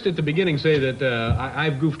 Let me just at the beginning say that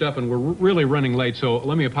I've goofed up and we're really running late, so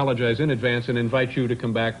let me apologize in advance and invite you to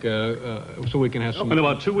come back so we can have some... In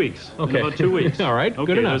about 2 weeks. Okay. In about 2 weeks. All right, okay,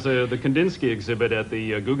 good enough. There's the Kandinsky exhibit at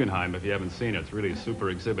the Guggenheim, if you haven't seen it. It's really a super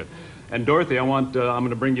exhibit. And Dorothy, I'm going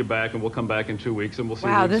to bring you back, and we'll come back in 2 weeks, and we'll see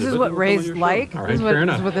Wow, the this exhibit, is what and we'll come Ray's to your like? show. All right, This fair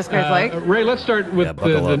is what this guy's like? Ray, let's start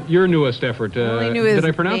with your newest effort. I only knew his did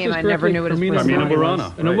I pronounce name. this I never knew what his Carmina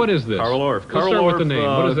Burana. And what is this? Carl Orff. Let's start with the name.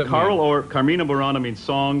 What does that mean? Carmina Burana means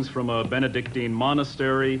songs from a Benedictine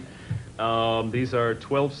monastery. These are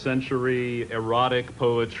 12th century erotic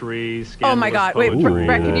poetry, Oh my God! Wait, poetry.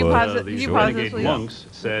 Brett, can you pause it? These Can you pause renegade this, please? monks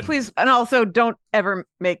said, Please, and also don't ever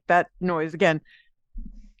make that noise again.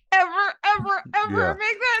 Ever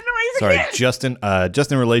make that noise Sorry, again.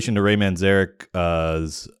 just in relation to Ray Manzarek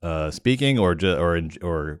speaking,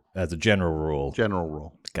 or as a general rule. General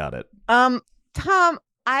rule. Got it. Tom,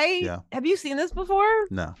 have you seen this before?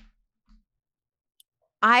 No.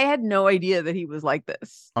 I had no idea that he was like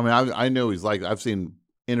this. I mean, I know he's like. I've seen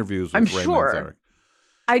interviews with I'm Ray sure. Manzarek.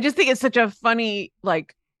 I just think it's such a funny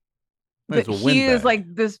that he is like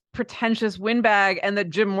this pretentious windbag, and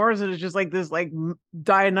that Jim Morrison is just like this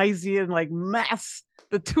Dionysian mess.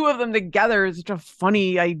 The two of them together is such a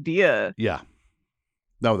funny idea. Yeah.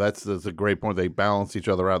 No, that's a great point. They balance each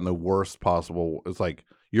other out in the worst possible. It's like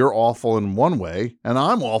you're awful in one way, and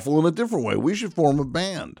I'm awful in a different way. We should form a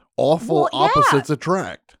band. Awful opposites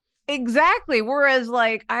attract. Exactly. Whereas,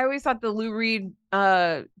 I always thought the Lou Reed,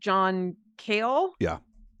 John Cale,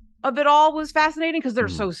 of it all was fascinating because they're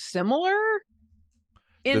so similar.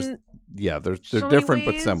 They're different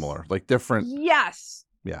but similar. Different. Yes.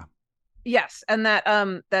 Yeah. Yes, and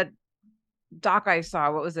that doc I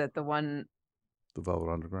saw, what was it? The one. The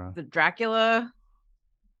Velvet Underground. The Dracula.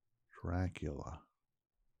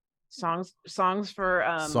 Songs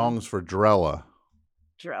for Songs for Drella,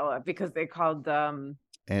 because they called and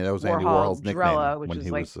that was Andy Warhol's nickname Drella, which when is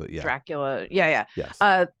he was Dracula. Yeah. Yes.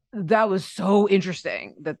 That was so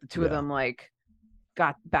interesting that the two of them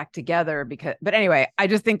got back together but anyway, I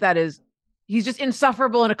just think he's just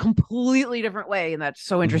insufferable in a completely different way, and that's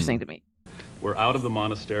so interesting to me. we're out of the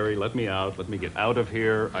monastery, let me out, let me get out of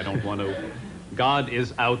here, I don't want to. God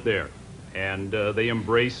is out there. And they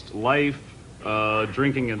embraced life,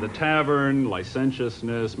 drinking in the tavern,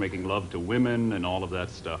 licentiousness, making love to women, and all of that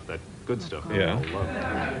stuff, that good stuff. Yeah.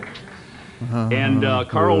 And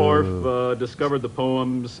Carl Orff discovered the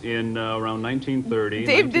poems in around 1930.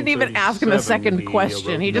 Dave didn't even ask him a second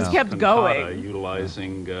question. He just kept going.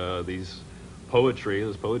 Utilizing this poetry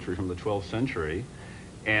from the 12th century,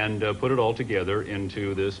 and put it all together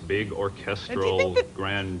into this big orchestral,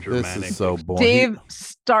 grand Germanic. This is so boring. Dave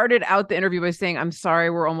started out the interview by saying, "I'm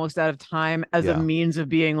sorry, we're almost out of time," as a means of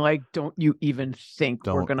being like, "Don't you even think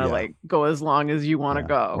we're gonna go as long as you want to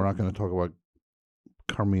go?" We're not going to talk about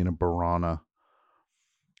Carmina Burana.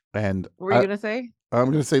 And what were you going to say? I'm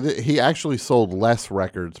going to say that he actually sold less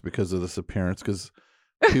records because of this appearance, because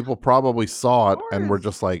people probably saw it and were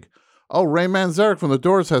just like, "Oh, Ray Manzarek from The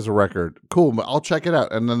Doors has a record. Cool, I'll check it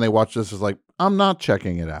out." And then they watch this as like, "I'm not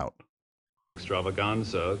checking it out."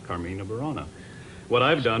 Extravaganza, Carmina Burana. What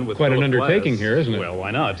I've done with quite Philip an undertaking Glass, here, isn't it? Well,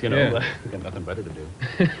 why not? You know, got nothing better to do.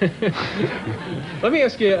 Let me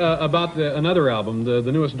ask you about another album, the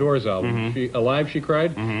newest Doors album, Alive, She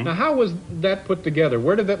Cried. Now, how was that put together?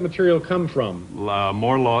 Where did that material come from?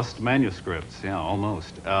 More lost manuscripts, yeah,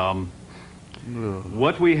 almost.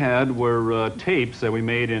 What we had were tapes that we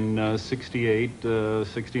made in 68, 69,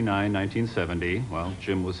 1970. Well,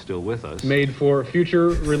 Jim was still with us. Made for future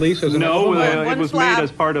release as an album? No, it was made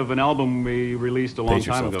as part of an album we released a long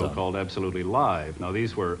time ago called Absolutely Live. Now,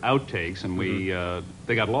 these were outtakes, and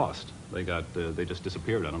they got lost. They just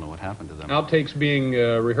disappeared. I don't know what happened to them. Outtakes being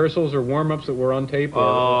rehearsals or warm-ups that were on tape,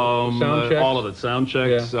 or sound checks? All of it. Sound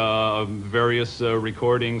checks, various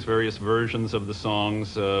recordings, various versions of the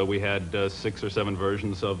songs. We had 6 or 7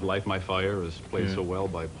 versions of Light My Fire. It was played so well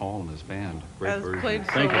by Paul and his band. Great version. Played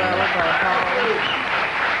so well by Paul.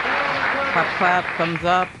 Clap, clap, thumbs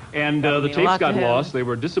up. And the tapes got lost. They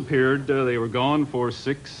were disappeared. They were gone for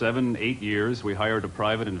 6, 7, 8 years. We hired a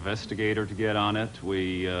private investigator to get on it.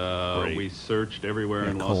 We searched everywhere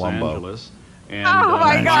in Los Angeles. And, oh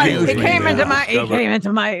my God! He came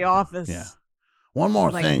into my office. Yeah. One more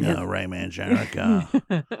thing, Ray Manzarek.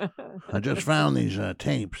 I just found these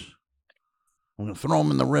tapes. I'm gonna throw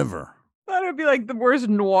them in the river. That would be like the worst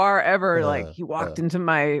noir ever. Like he walked into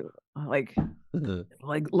my like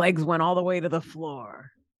legs went all the way to the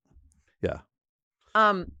floor. Yeah.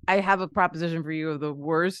 I have a proposition for you of the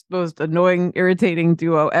worst, most annoying, irritating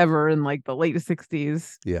duo ever in like the late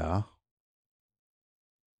 60s. Yeah.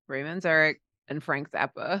 Ray Manzarek and Frank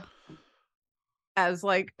Zappa as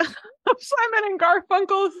like Simon and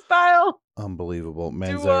Garfunkel style. Unbelievable.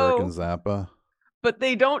 Manzarek and Zappa. But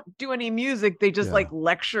they don't do any music. They just like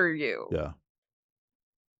lecture you. Yeah.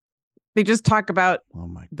 They just talk about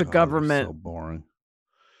the God, government. So boring.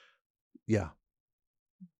 Yeah.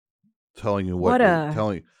 Telling you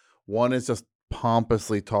telling you. One is just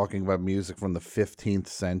pompously talking about music from the 15th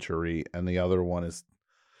century, and the other one is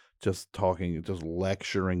just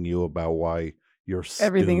lecturing you about why you're stupid.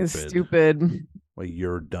 Everything is stupid. Why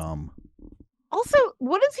you're dumb. Also,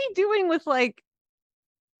 what is he doing with like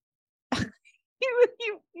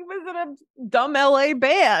he was in a dumb LA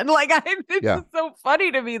band. Like it's just so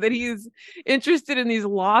funny to me that he's interested in these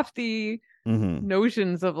lofty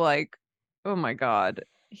notions of like, oh my God,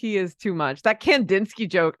 he is too much. That Kandinsky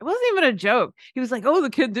joke, it wasn't even a joke. He was like, oh, the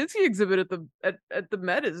Kandinsky exhibit at the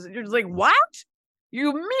Met is, you're just like, what? You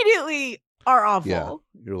immediately are awful. Yeah.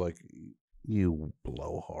 You're like, you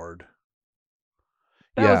blowhard.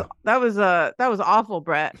 That was awful,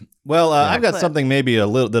 Brett. Well, I've got something maybe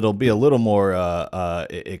that'll be a little more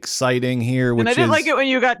exciting here. Which and I didn't like it when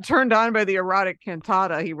you got turned on by the erotic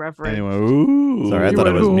cantata he referenced. Anyway, ooh. Sorry, I thought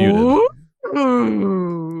it was muted.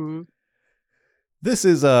 Ooh. This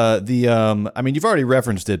is I mean, you've already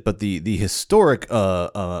referenced it, but the historic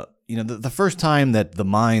the first time that the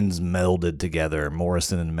minds melded together,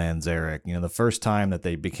 Morrison and Manzarek, the first time that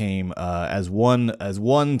they became as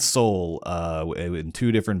one soul in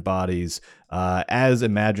two different bodies, as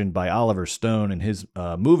imagined by Oliver Stone in his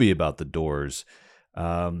movie about the Doors.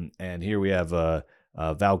 And here we have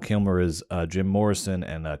Val Kilmer as Jim Morrison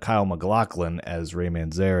and Kyle MacLachlan as Ray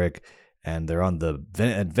Manzarek. And they're on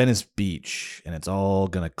at Venice Beach, and it's all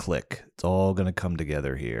gonna click. It's all gonna come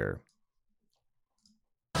together here.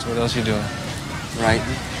 So what else are you doing?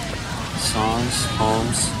 Writing. Songs,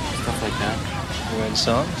 poems, stuff like that. You write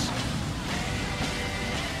songs?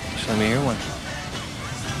 Just let me hear one.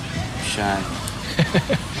 Shy.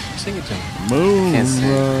 Sing it to me. Moon.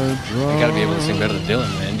 I gotta be able to sing better than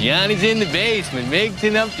Dylan, man. Johnny's in the basement,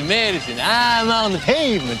 mixing up the medicine. I'm on the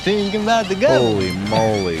pavement, thinking about the government. Holy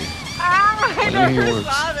moly. I never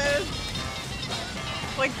saw this.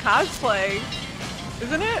 It's like cosplay,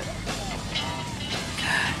 isn't it?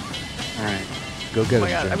 All right, go get it. Oh my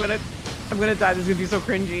God, I'm gonna die. This is gonna be so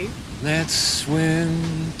cringy. Let's swim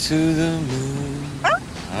to the moon.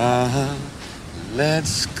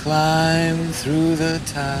 Let's climb through the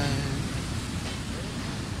tide.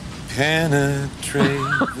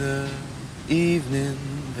 Penetrate the evening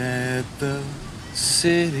that the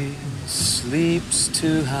city sleeps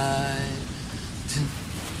too high.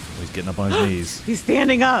 He's getting up on his knees. He's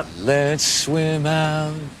standing up. Let's swim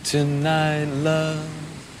out tonight, love.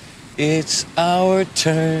 It's our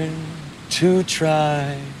turn to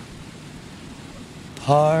try.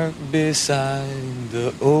 Park beside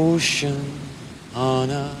the ocean on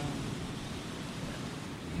a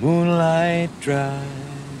moonlight drive.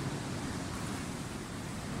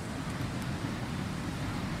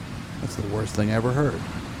 That's the worst thing I ever heard.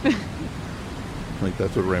 Like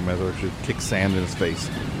that's what Ray Manzarek should kick sand in his face.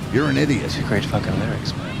 You're an idiot. These are great fucking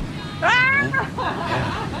lyrics, man.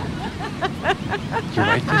 Yeah. You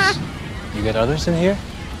write this? You got others in here?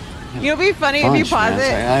 It'll be funny if you pause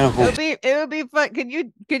it. It would be fun. Could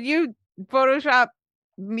you Photoshop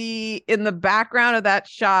me in the background of that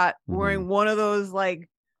shot wearing one of those like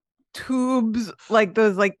tubes, like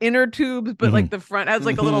those like inner tubes, but like the front has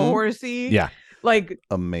like a little horsey. Yeah. Like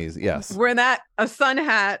amazing. Yes. Wearing a sun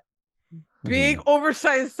hat, big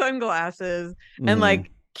oversized sunglasses, and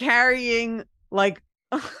like carrying like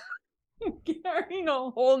carrying a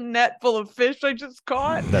whole net full of fish I just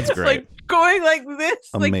caught. That's great. Like going like this,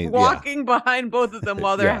 like walking behind both of them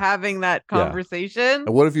while they're having that conversation.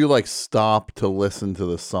 And what if you like stop to listen to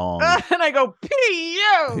the song? And I go,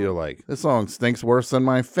 P.U. You're like, this song stinks worse than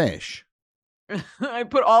my fish. I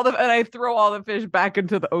throw all the fish back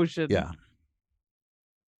into the ocean. Yeah.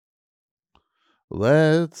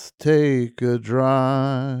 Let's take a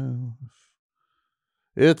drive.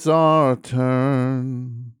 It's our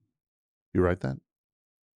turn. You write that?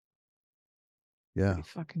 Yeah. Pretty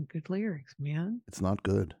fucking good lyrics, man. It's not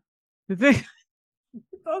good. It's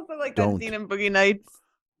also like that scene in Boogie Nights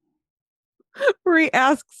where he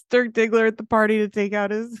asks Dirk Diggler at the party to take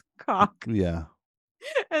out his cock. Yeah.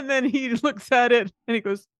 And then he looks at it and he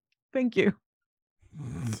goes, "Thank you."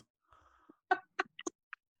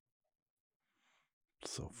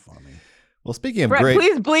 So funny. Well, speaking of Brett, great,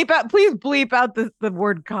 please bleep out the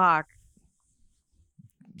word cock.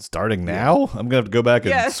 Starting now, I'm gonna have to go back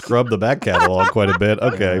and scrub the back catalog quite a bit.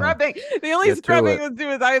 Okay. The only scrubbing I'll do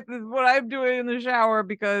is what I'm doing in the shower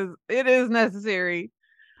because it is necessary.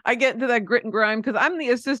 I get into that grit and grime because I'm the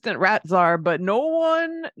assistant rat czar, but no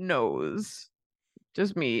one knows.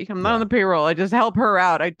 Just me. I'm not on the payroll. I just help her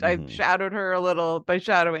out. I shadowed her a little. By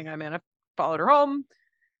shadowing, I mean I followed her home.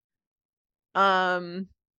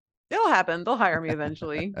 It'll happen. They'll hire me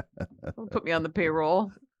eventually. They'll put me on the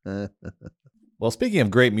payroll. Well, speaking of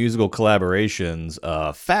great musical collaborations,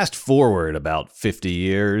 fast forward about 50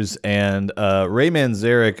 years, and Ray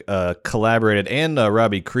Manzarek collaborated, and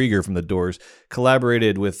Robbie Krieger from The Doors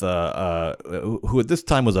collaborated with who at this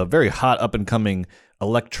time was a very hot up-and-coming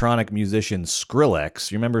electronic musician, Skrillex.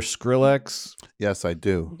 You remember Skrillex? Yes, I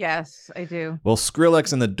do. Yes, I do. Well,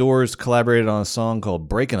 Skrillex and The Doors collaborated on a song called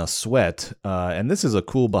Breaking a Sweat, and this is a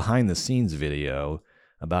cool behind-the-scenes video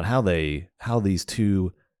about how these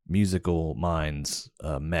two musical minds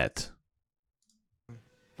met.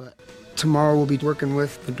 But tomorrow we'll be working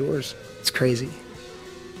with The Doors. It's crazy.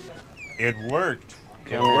 It worked.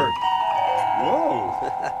 It worked.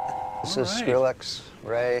 Whoa. This is Skrillex,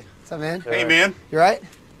 Ray. What's up, man? Hey, man. You right?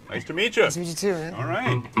 Nice to meet you. Nice to meet you too, man. All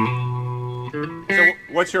right. So,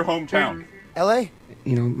 what's your hometown? LA.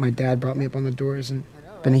 You know, my dad brought me up on The Doors and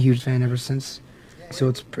been a huge fan ever since. So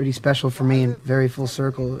it's pretty special for me and very full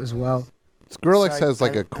circle as well. Skrillex has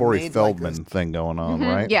like a Corey Feldman thing going on,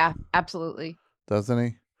 right? Yeah, absolutely. Doesn't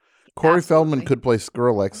he? Corey Feldman could play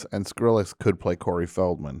Skrillex, and Skrillex could play Corey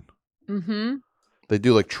Feldman. Mm-hmm. They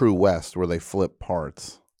do like True West, where they flip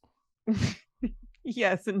parts.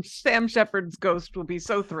 Yes, and Sam Shepard's ghost will be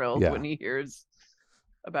so thrilled when he hears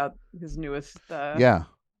about his newest. Yeah,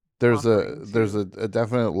 there's a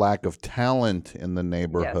definite lack of talent in the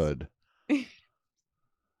neighborhood. Yes.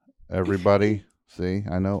 Everybody, see,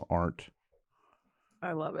 I know art.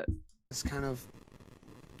 I love it. This kind of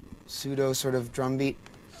pseudo sort of drum beat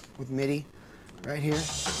with MIDI right here.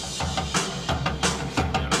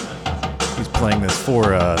 He's playing this for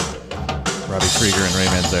Robbie Krieger and Ray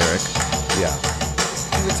Manzarek. Yeah.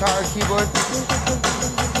 Guitar, keyboard.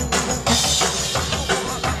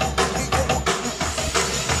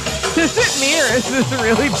 Is it me or is this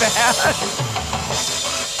really bad?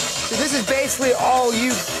 So this is basically all you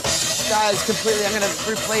guys completely. I'm going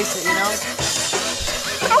to replace it, you know?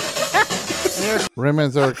 Ray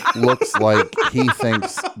Manzarek looks like he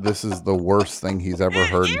thinks this is the worst thing he's ever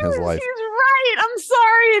heard in his life. He's right. I'm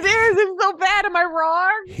sorry. It is. It's so bad. Am I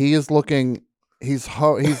wrong? He is looking.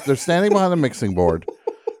 They're standing behind the mixing board.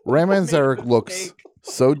 Ray Manzarek looks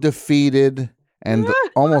so defeated and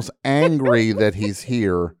almost angry that he's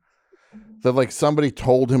here. That like somebody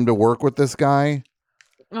told him to work with this guy.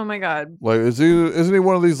 Oh my God! Like, isn't he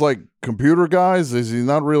one of these like computer guys? Is he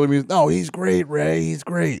not really? No, he's great, Ray. He's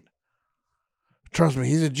great. Trust me,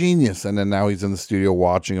 he's a genius. And then now he's in the studio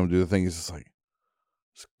watching him do the thing. He's just like,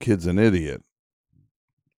 this kid's an idiot.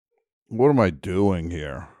 What am I doing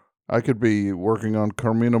here? I could be working on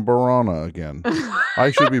Carmina Burana again.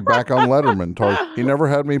 I should be back on Letterman. He never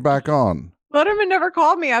had me back on. Letterman never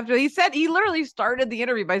called me after. He literally started the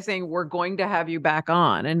interview by saying, "We're going to have you back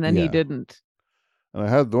on," and then he didn't. And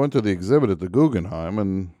I went to the exhibit at the Guggenheim,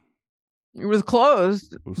 and it was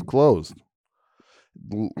closed. It was closed.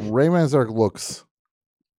 Ray Manzarek looks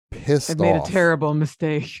pissed off. I made a terrible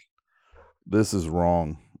mistake. This is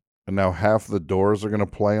wrong. And now half the Doors are going to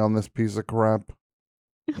play on this piece of crap.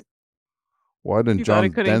 Why didn't John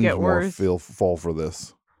Densmore fall for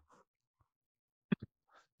this?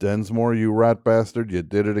 Densmore, you rat bastard, you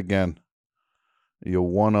did it again. You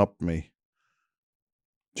one-upped me.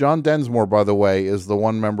 John Densmore, by the way, is the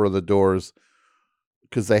one member of the Doors,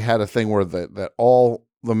 because they had a thing where that all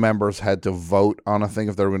the members had to vote on a thing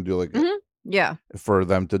if they were going to do like yeah, for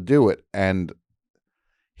them to do it. And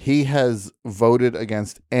he has voted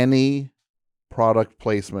against any product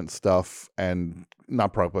placement stuff, and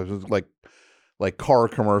not product placement, like car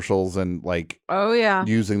commercials and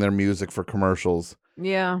using their music for commercials.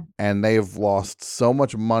 Yeah. And they've lost so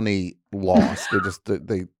much money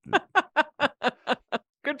they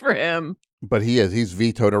good for him. But he's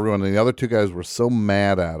vetoed everyone, and the other two guys were so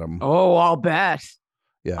mad at him. Oh, I'll bet.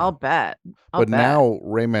 Yeah. I'll bet. Now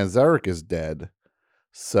Ray Manzarek is dead,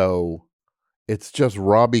 so it's just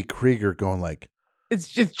Robbie Krieger going like, it's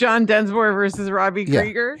just John Densmore versus Robbie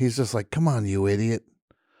Krieger. He's just like, come on, you idiot.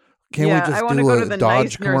 Can't we just do a the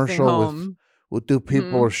Dodge nice commercial we'll do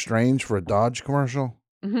People Are Strange for a Dodge commercial?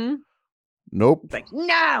 Mm-hmm. Nope. It's like,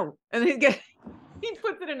 no. And he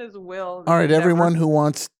puts it in his will. All right, everyone who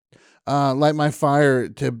wants Light My Fire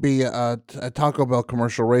to be a Taco Bell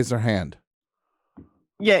commercial, raise their hand.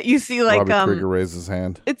 Yeah, you see like Robbie Krieger raised his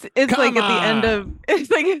hand. It's like at the end of at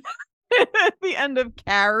the end of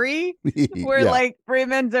Carrie, where like Ray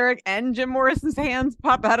Manzarek and Jim Morrison's hands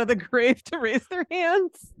pop out of the grave to raise their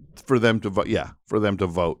hands. For them to vote. Yeah, for them to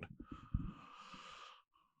vote.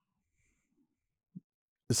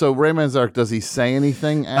 So Ray Manzarek, does he say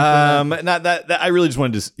anything? Not that. I really just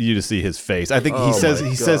wanted you to see his face. I think he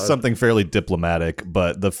says something fairly diplomatic,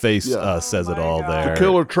 but the face says it all there. It's a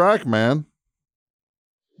killer track, man.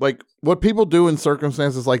 Like what people do in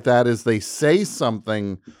circumstances like that is they say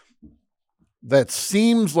something that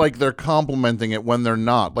seems like they're complimenting it when they're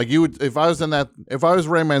not. Like you would, if I was Ray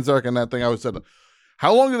Manzarek in that thing, I would have said,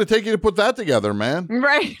 "How long did it take you to put that together, man?"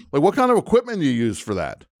 Right. Like what kind of equipment do you use for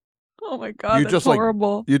that? Oh my God, that's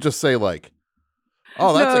horrible. You just say like,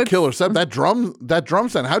 "Oh, that's a killer set. That drum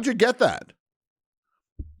set. How'd you get that?"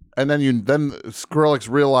 And then Skrillex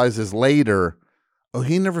realizes later, oh,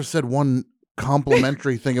 he never said one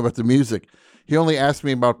complimentary thing about the music. He only asked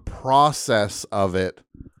me about process of it.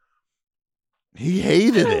 He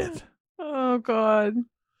hated it. Oh God.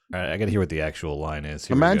 All right, I got to hear what the actual line is.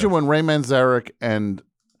 Imagine when Ray Manzarek and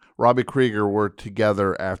Robbie Krieger were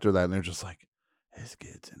together after that, and they're just like, "This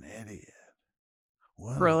kid's an idiot.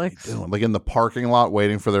 What are you doing?" Like in the parking lot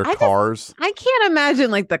waiting for their cars. I can't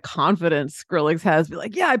imagine like the confidence Skrillex has. Be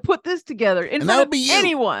like, yeah, I put this together in front of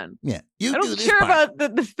anyone. Yeah, I don't care about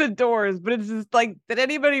the Doors, but it's just like that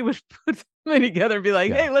anybody would put something together and be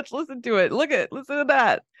like, hey, let's listen to it. Listen to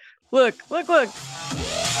that. Look. It's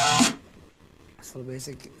a little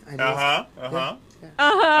basic idea.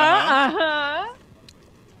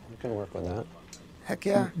 You can work with that. Heck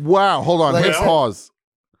yeah. Wow, hold on. Hit pause.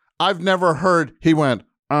 I've never heard he went,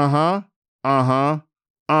 Yeah, I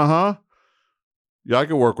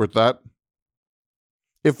could work with that.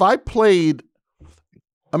 If I played,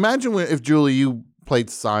 imagine if Julie, you played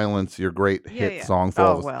Silence, your great hit song for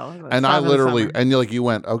us. Well, and I literally, and you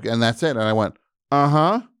went, okay, and that's it. And I went,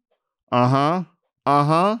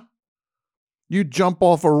 You jump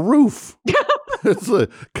off a roof. It's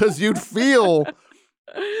because you'd feel.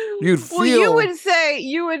 Well, you would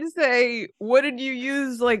say, what did you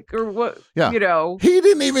use? Like, or what, He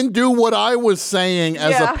didn't even do what I was saying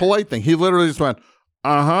as a polite thing. He literally just went,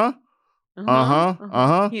 I can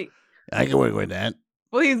work with that.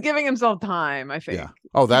 Well, he's giving himself time, I think. Yeah.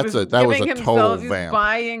 Oh, that was a total vamp.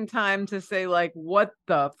 Buying time to say, like, what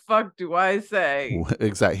the fuck do I say?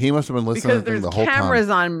 Exactly. He must have been listening to the whole time. Because there's cameras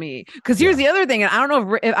on me. Because here's the other thing, and I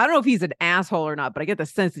don't know if he's an asshole or not, but I get the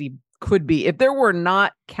sense that he could be. If there were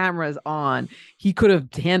not cameras on, he could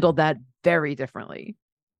have handled that very differently.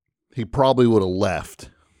 He probably would have left.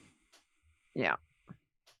 Yeah.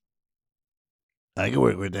 I can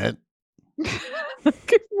work with that. I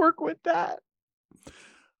can work with that.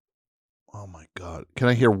 Oh my God. Can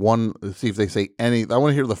I hear one? See if they say any. I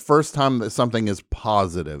want to hear the first time that something is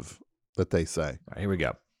positive that they say. All right, here we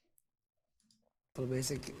go. Little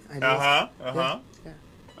basic ideas.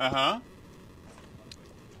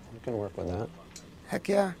 You can work with that. Heck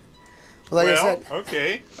yeah. Well, like I said.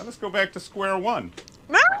 Okay. Now let's go back to square one.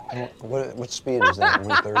 What speed is that?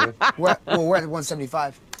 130? We're at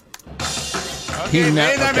 175. Okay, wait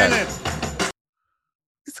a minute.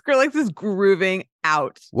 Skrillex is grooving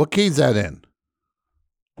out. What key's that in?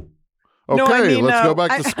 Okay, let's go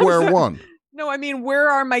back to square one. No, I mean, where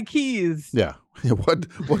are my keys? Yeah.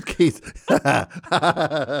 What keys? Yeah.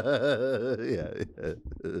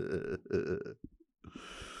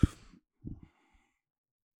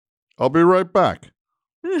 I'll be right back.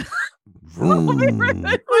 I'll be right back.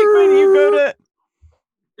 Like when you go to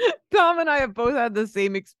Tom and I have both had the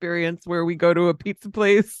same experience where we go to a pizza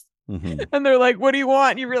place Mm-hmm. and they're like, "What do you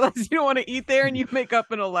want?" And you realize you don't want to eat there, and you make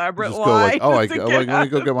up an elaborate Just lie. go like, let me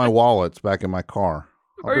go get my wallets back in my car.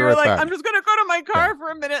 Or you're like, "I'm just gonna go to my car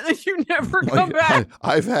for a minute," and you never come back.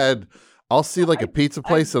 I'll see like a pizza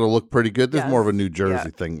place that'll look pretty good. This is more of a New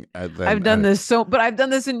Jersey thing. I've done this but I've done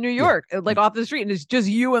this in New York, like off the street, and it's just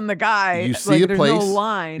you and the guy. You see a there's place, no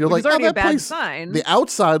line. you're like, already oh, a bad place, sign. The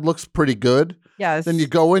outside looks pretty good. Yes. Then you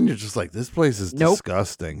go in, you're just like, this place is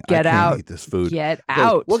disgusting. Get I can't out. eat this food. Get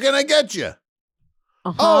out. What can I get you?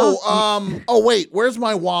 Uh-huh. Oh, wait, where's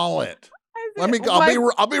my wallet?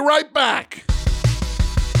 I'll be right back.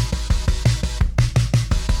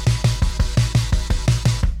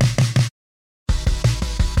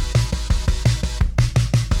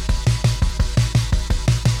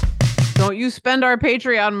 Don't you spend our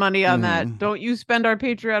Patreon money on that. Don't you spend our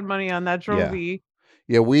Patreon money on that trophy.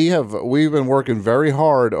 Yeah, we've been working very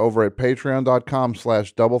hard over at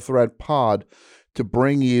patreon.com/doublethreatpod to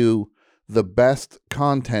bring you the best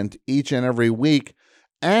content each and every week.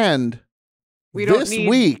 And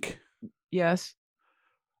week, yes,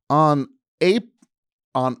 on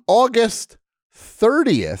August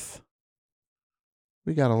 30th,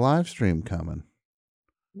 we got a live stream coming.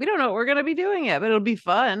 We don't know what we're going to be doing yet, but it'll be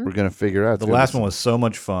fun. We're going to figure out. The last one was so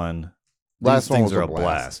much fun. These things are a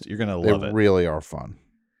blast. You're going to love it. They really are fun.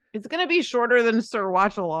 It's going to be shorter than Sir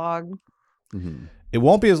Watch-Along. Mm-hmm. It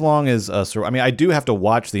won't be as long as Sir. I mean, I do have to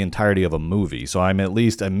watch the entirety of a movie, so I'm at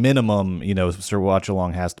least a minimum. Sir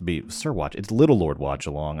Watch-Along has to be Sir Watch. It's Little Lord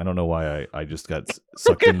Watch-Along. I don't know why I just got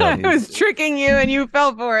sucked into. I was tricking you, and you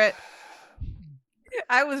fell for it.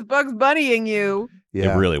 I was Bugs Bunnying you.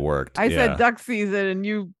 Yeah. It really worked. I said duck season, and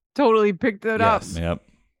you totally picked it up. Yep.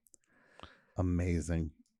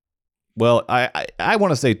 Amazing. Well, I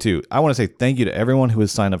want to say too. I want to say thank you to everyone who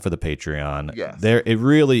has signed up for the Patreon. Yes. It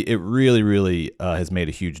really has made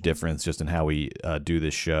a huge difference just in how we do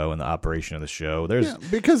this show and the operation of the show.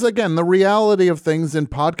 Because again, the reality of things in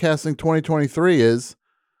podcasting 2023 is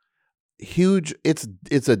huge.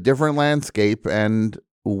 It's a different landscape, and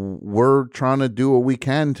we're trying to do what we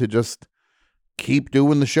can to just keep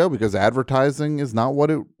doing the show, because advertising is not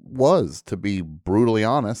what it was, to be brutally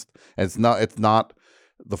honest. It's not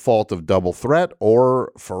the fault of Double Threat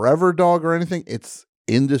or Forever Dog or anything. It's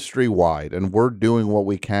industry wide, and we're doing what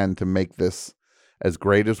we can to make this as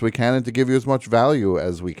great as we can and to give you as much value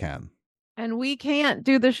as we can. And we can't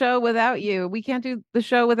do the show without you. We can't do the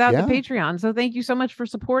show without the Patreon. So thank you so much for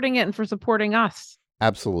supporting it and for supporting us.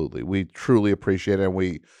 Absolutely. We truly appreciate it.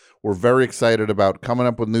 And we're very excited about coming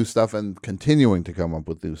up with new stuff and continuing to come up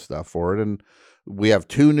with new stuff for it. And we have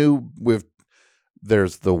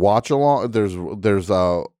there's the watch along, there's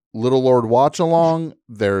a Little Lord Watch Along,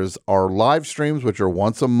 there's our live streams, which are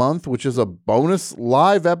once a month, which is a bonus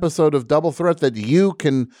live episode of Double Threat that you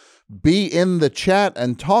can be in the chat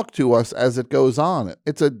and talk to us as it goes on.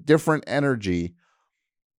 It's a different energy.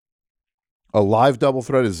 A live Double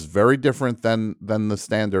Threat is very different than the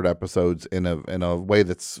standard episodes in a way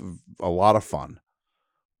that's a lot of fun.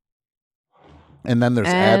 And then there's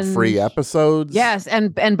ad-free episodes. Yes,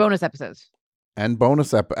 and bonus episodes. And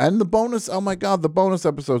the bonus, oh my God, the bonus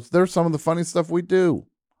episodes. They're some of the funny stuff we do.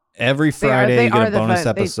 Every Friday you get a bonus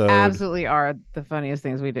episode. They absolutely are the funniest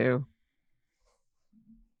things we do.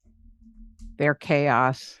 They're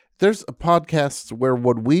chaos. There's podcasts where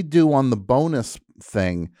what we do on the bonus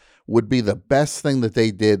thing would be the best thing that they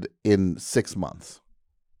did in 6 months.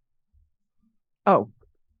 Oh,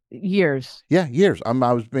 years. Yeah, years. I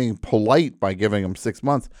was being polite by giving them 6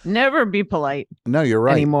 months. Never be polite. No, you're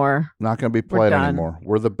right. Anymore. I'm not going to be polite anymore.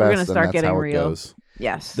 We're the best. We're going to start getting real. It goes.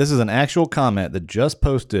 Yes. This is an actual comment that just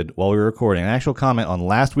posted while we were recording. An actual comment on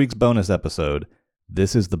last week's bonus episode.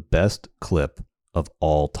 This is the best clip of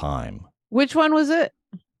all time. Which one was it?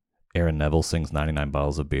 Aaron Neville sings 99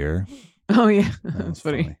 bottles of beer. Oh, yeah. That's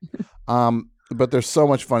funny. But there's so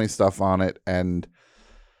much funny stuff on it, and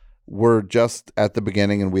we're just at the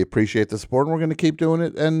beginning, and we appreciate the support, and we're going to keep doing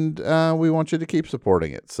it, and we want you to keep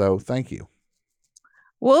supporting it. So thank you.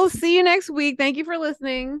 We'll see you next week. Thank you for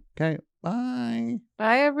listening. Okay. Bye.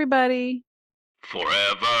 Bye, everybody.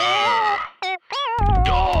 Forever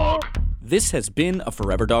Dog. This has been a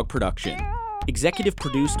Forever Dog production. Executive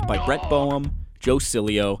produced by Brett Boehm, Joe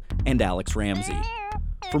Cilio, and Alex Ramsey.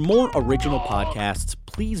 For more original podcasts,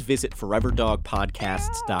 please visit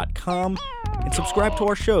foreverdogpodcasts.com and subscribe to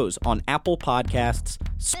our shows on Apple Podcasts,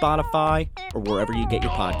 Spotify, or wherever you get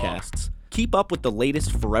your podcasts. Keep up with the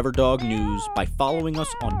latest Forever Dog news by following us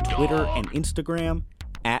on Twitter and Instagram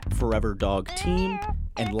 @ForeverDogTeam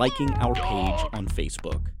and liking our page on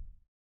Facebook.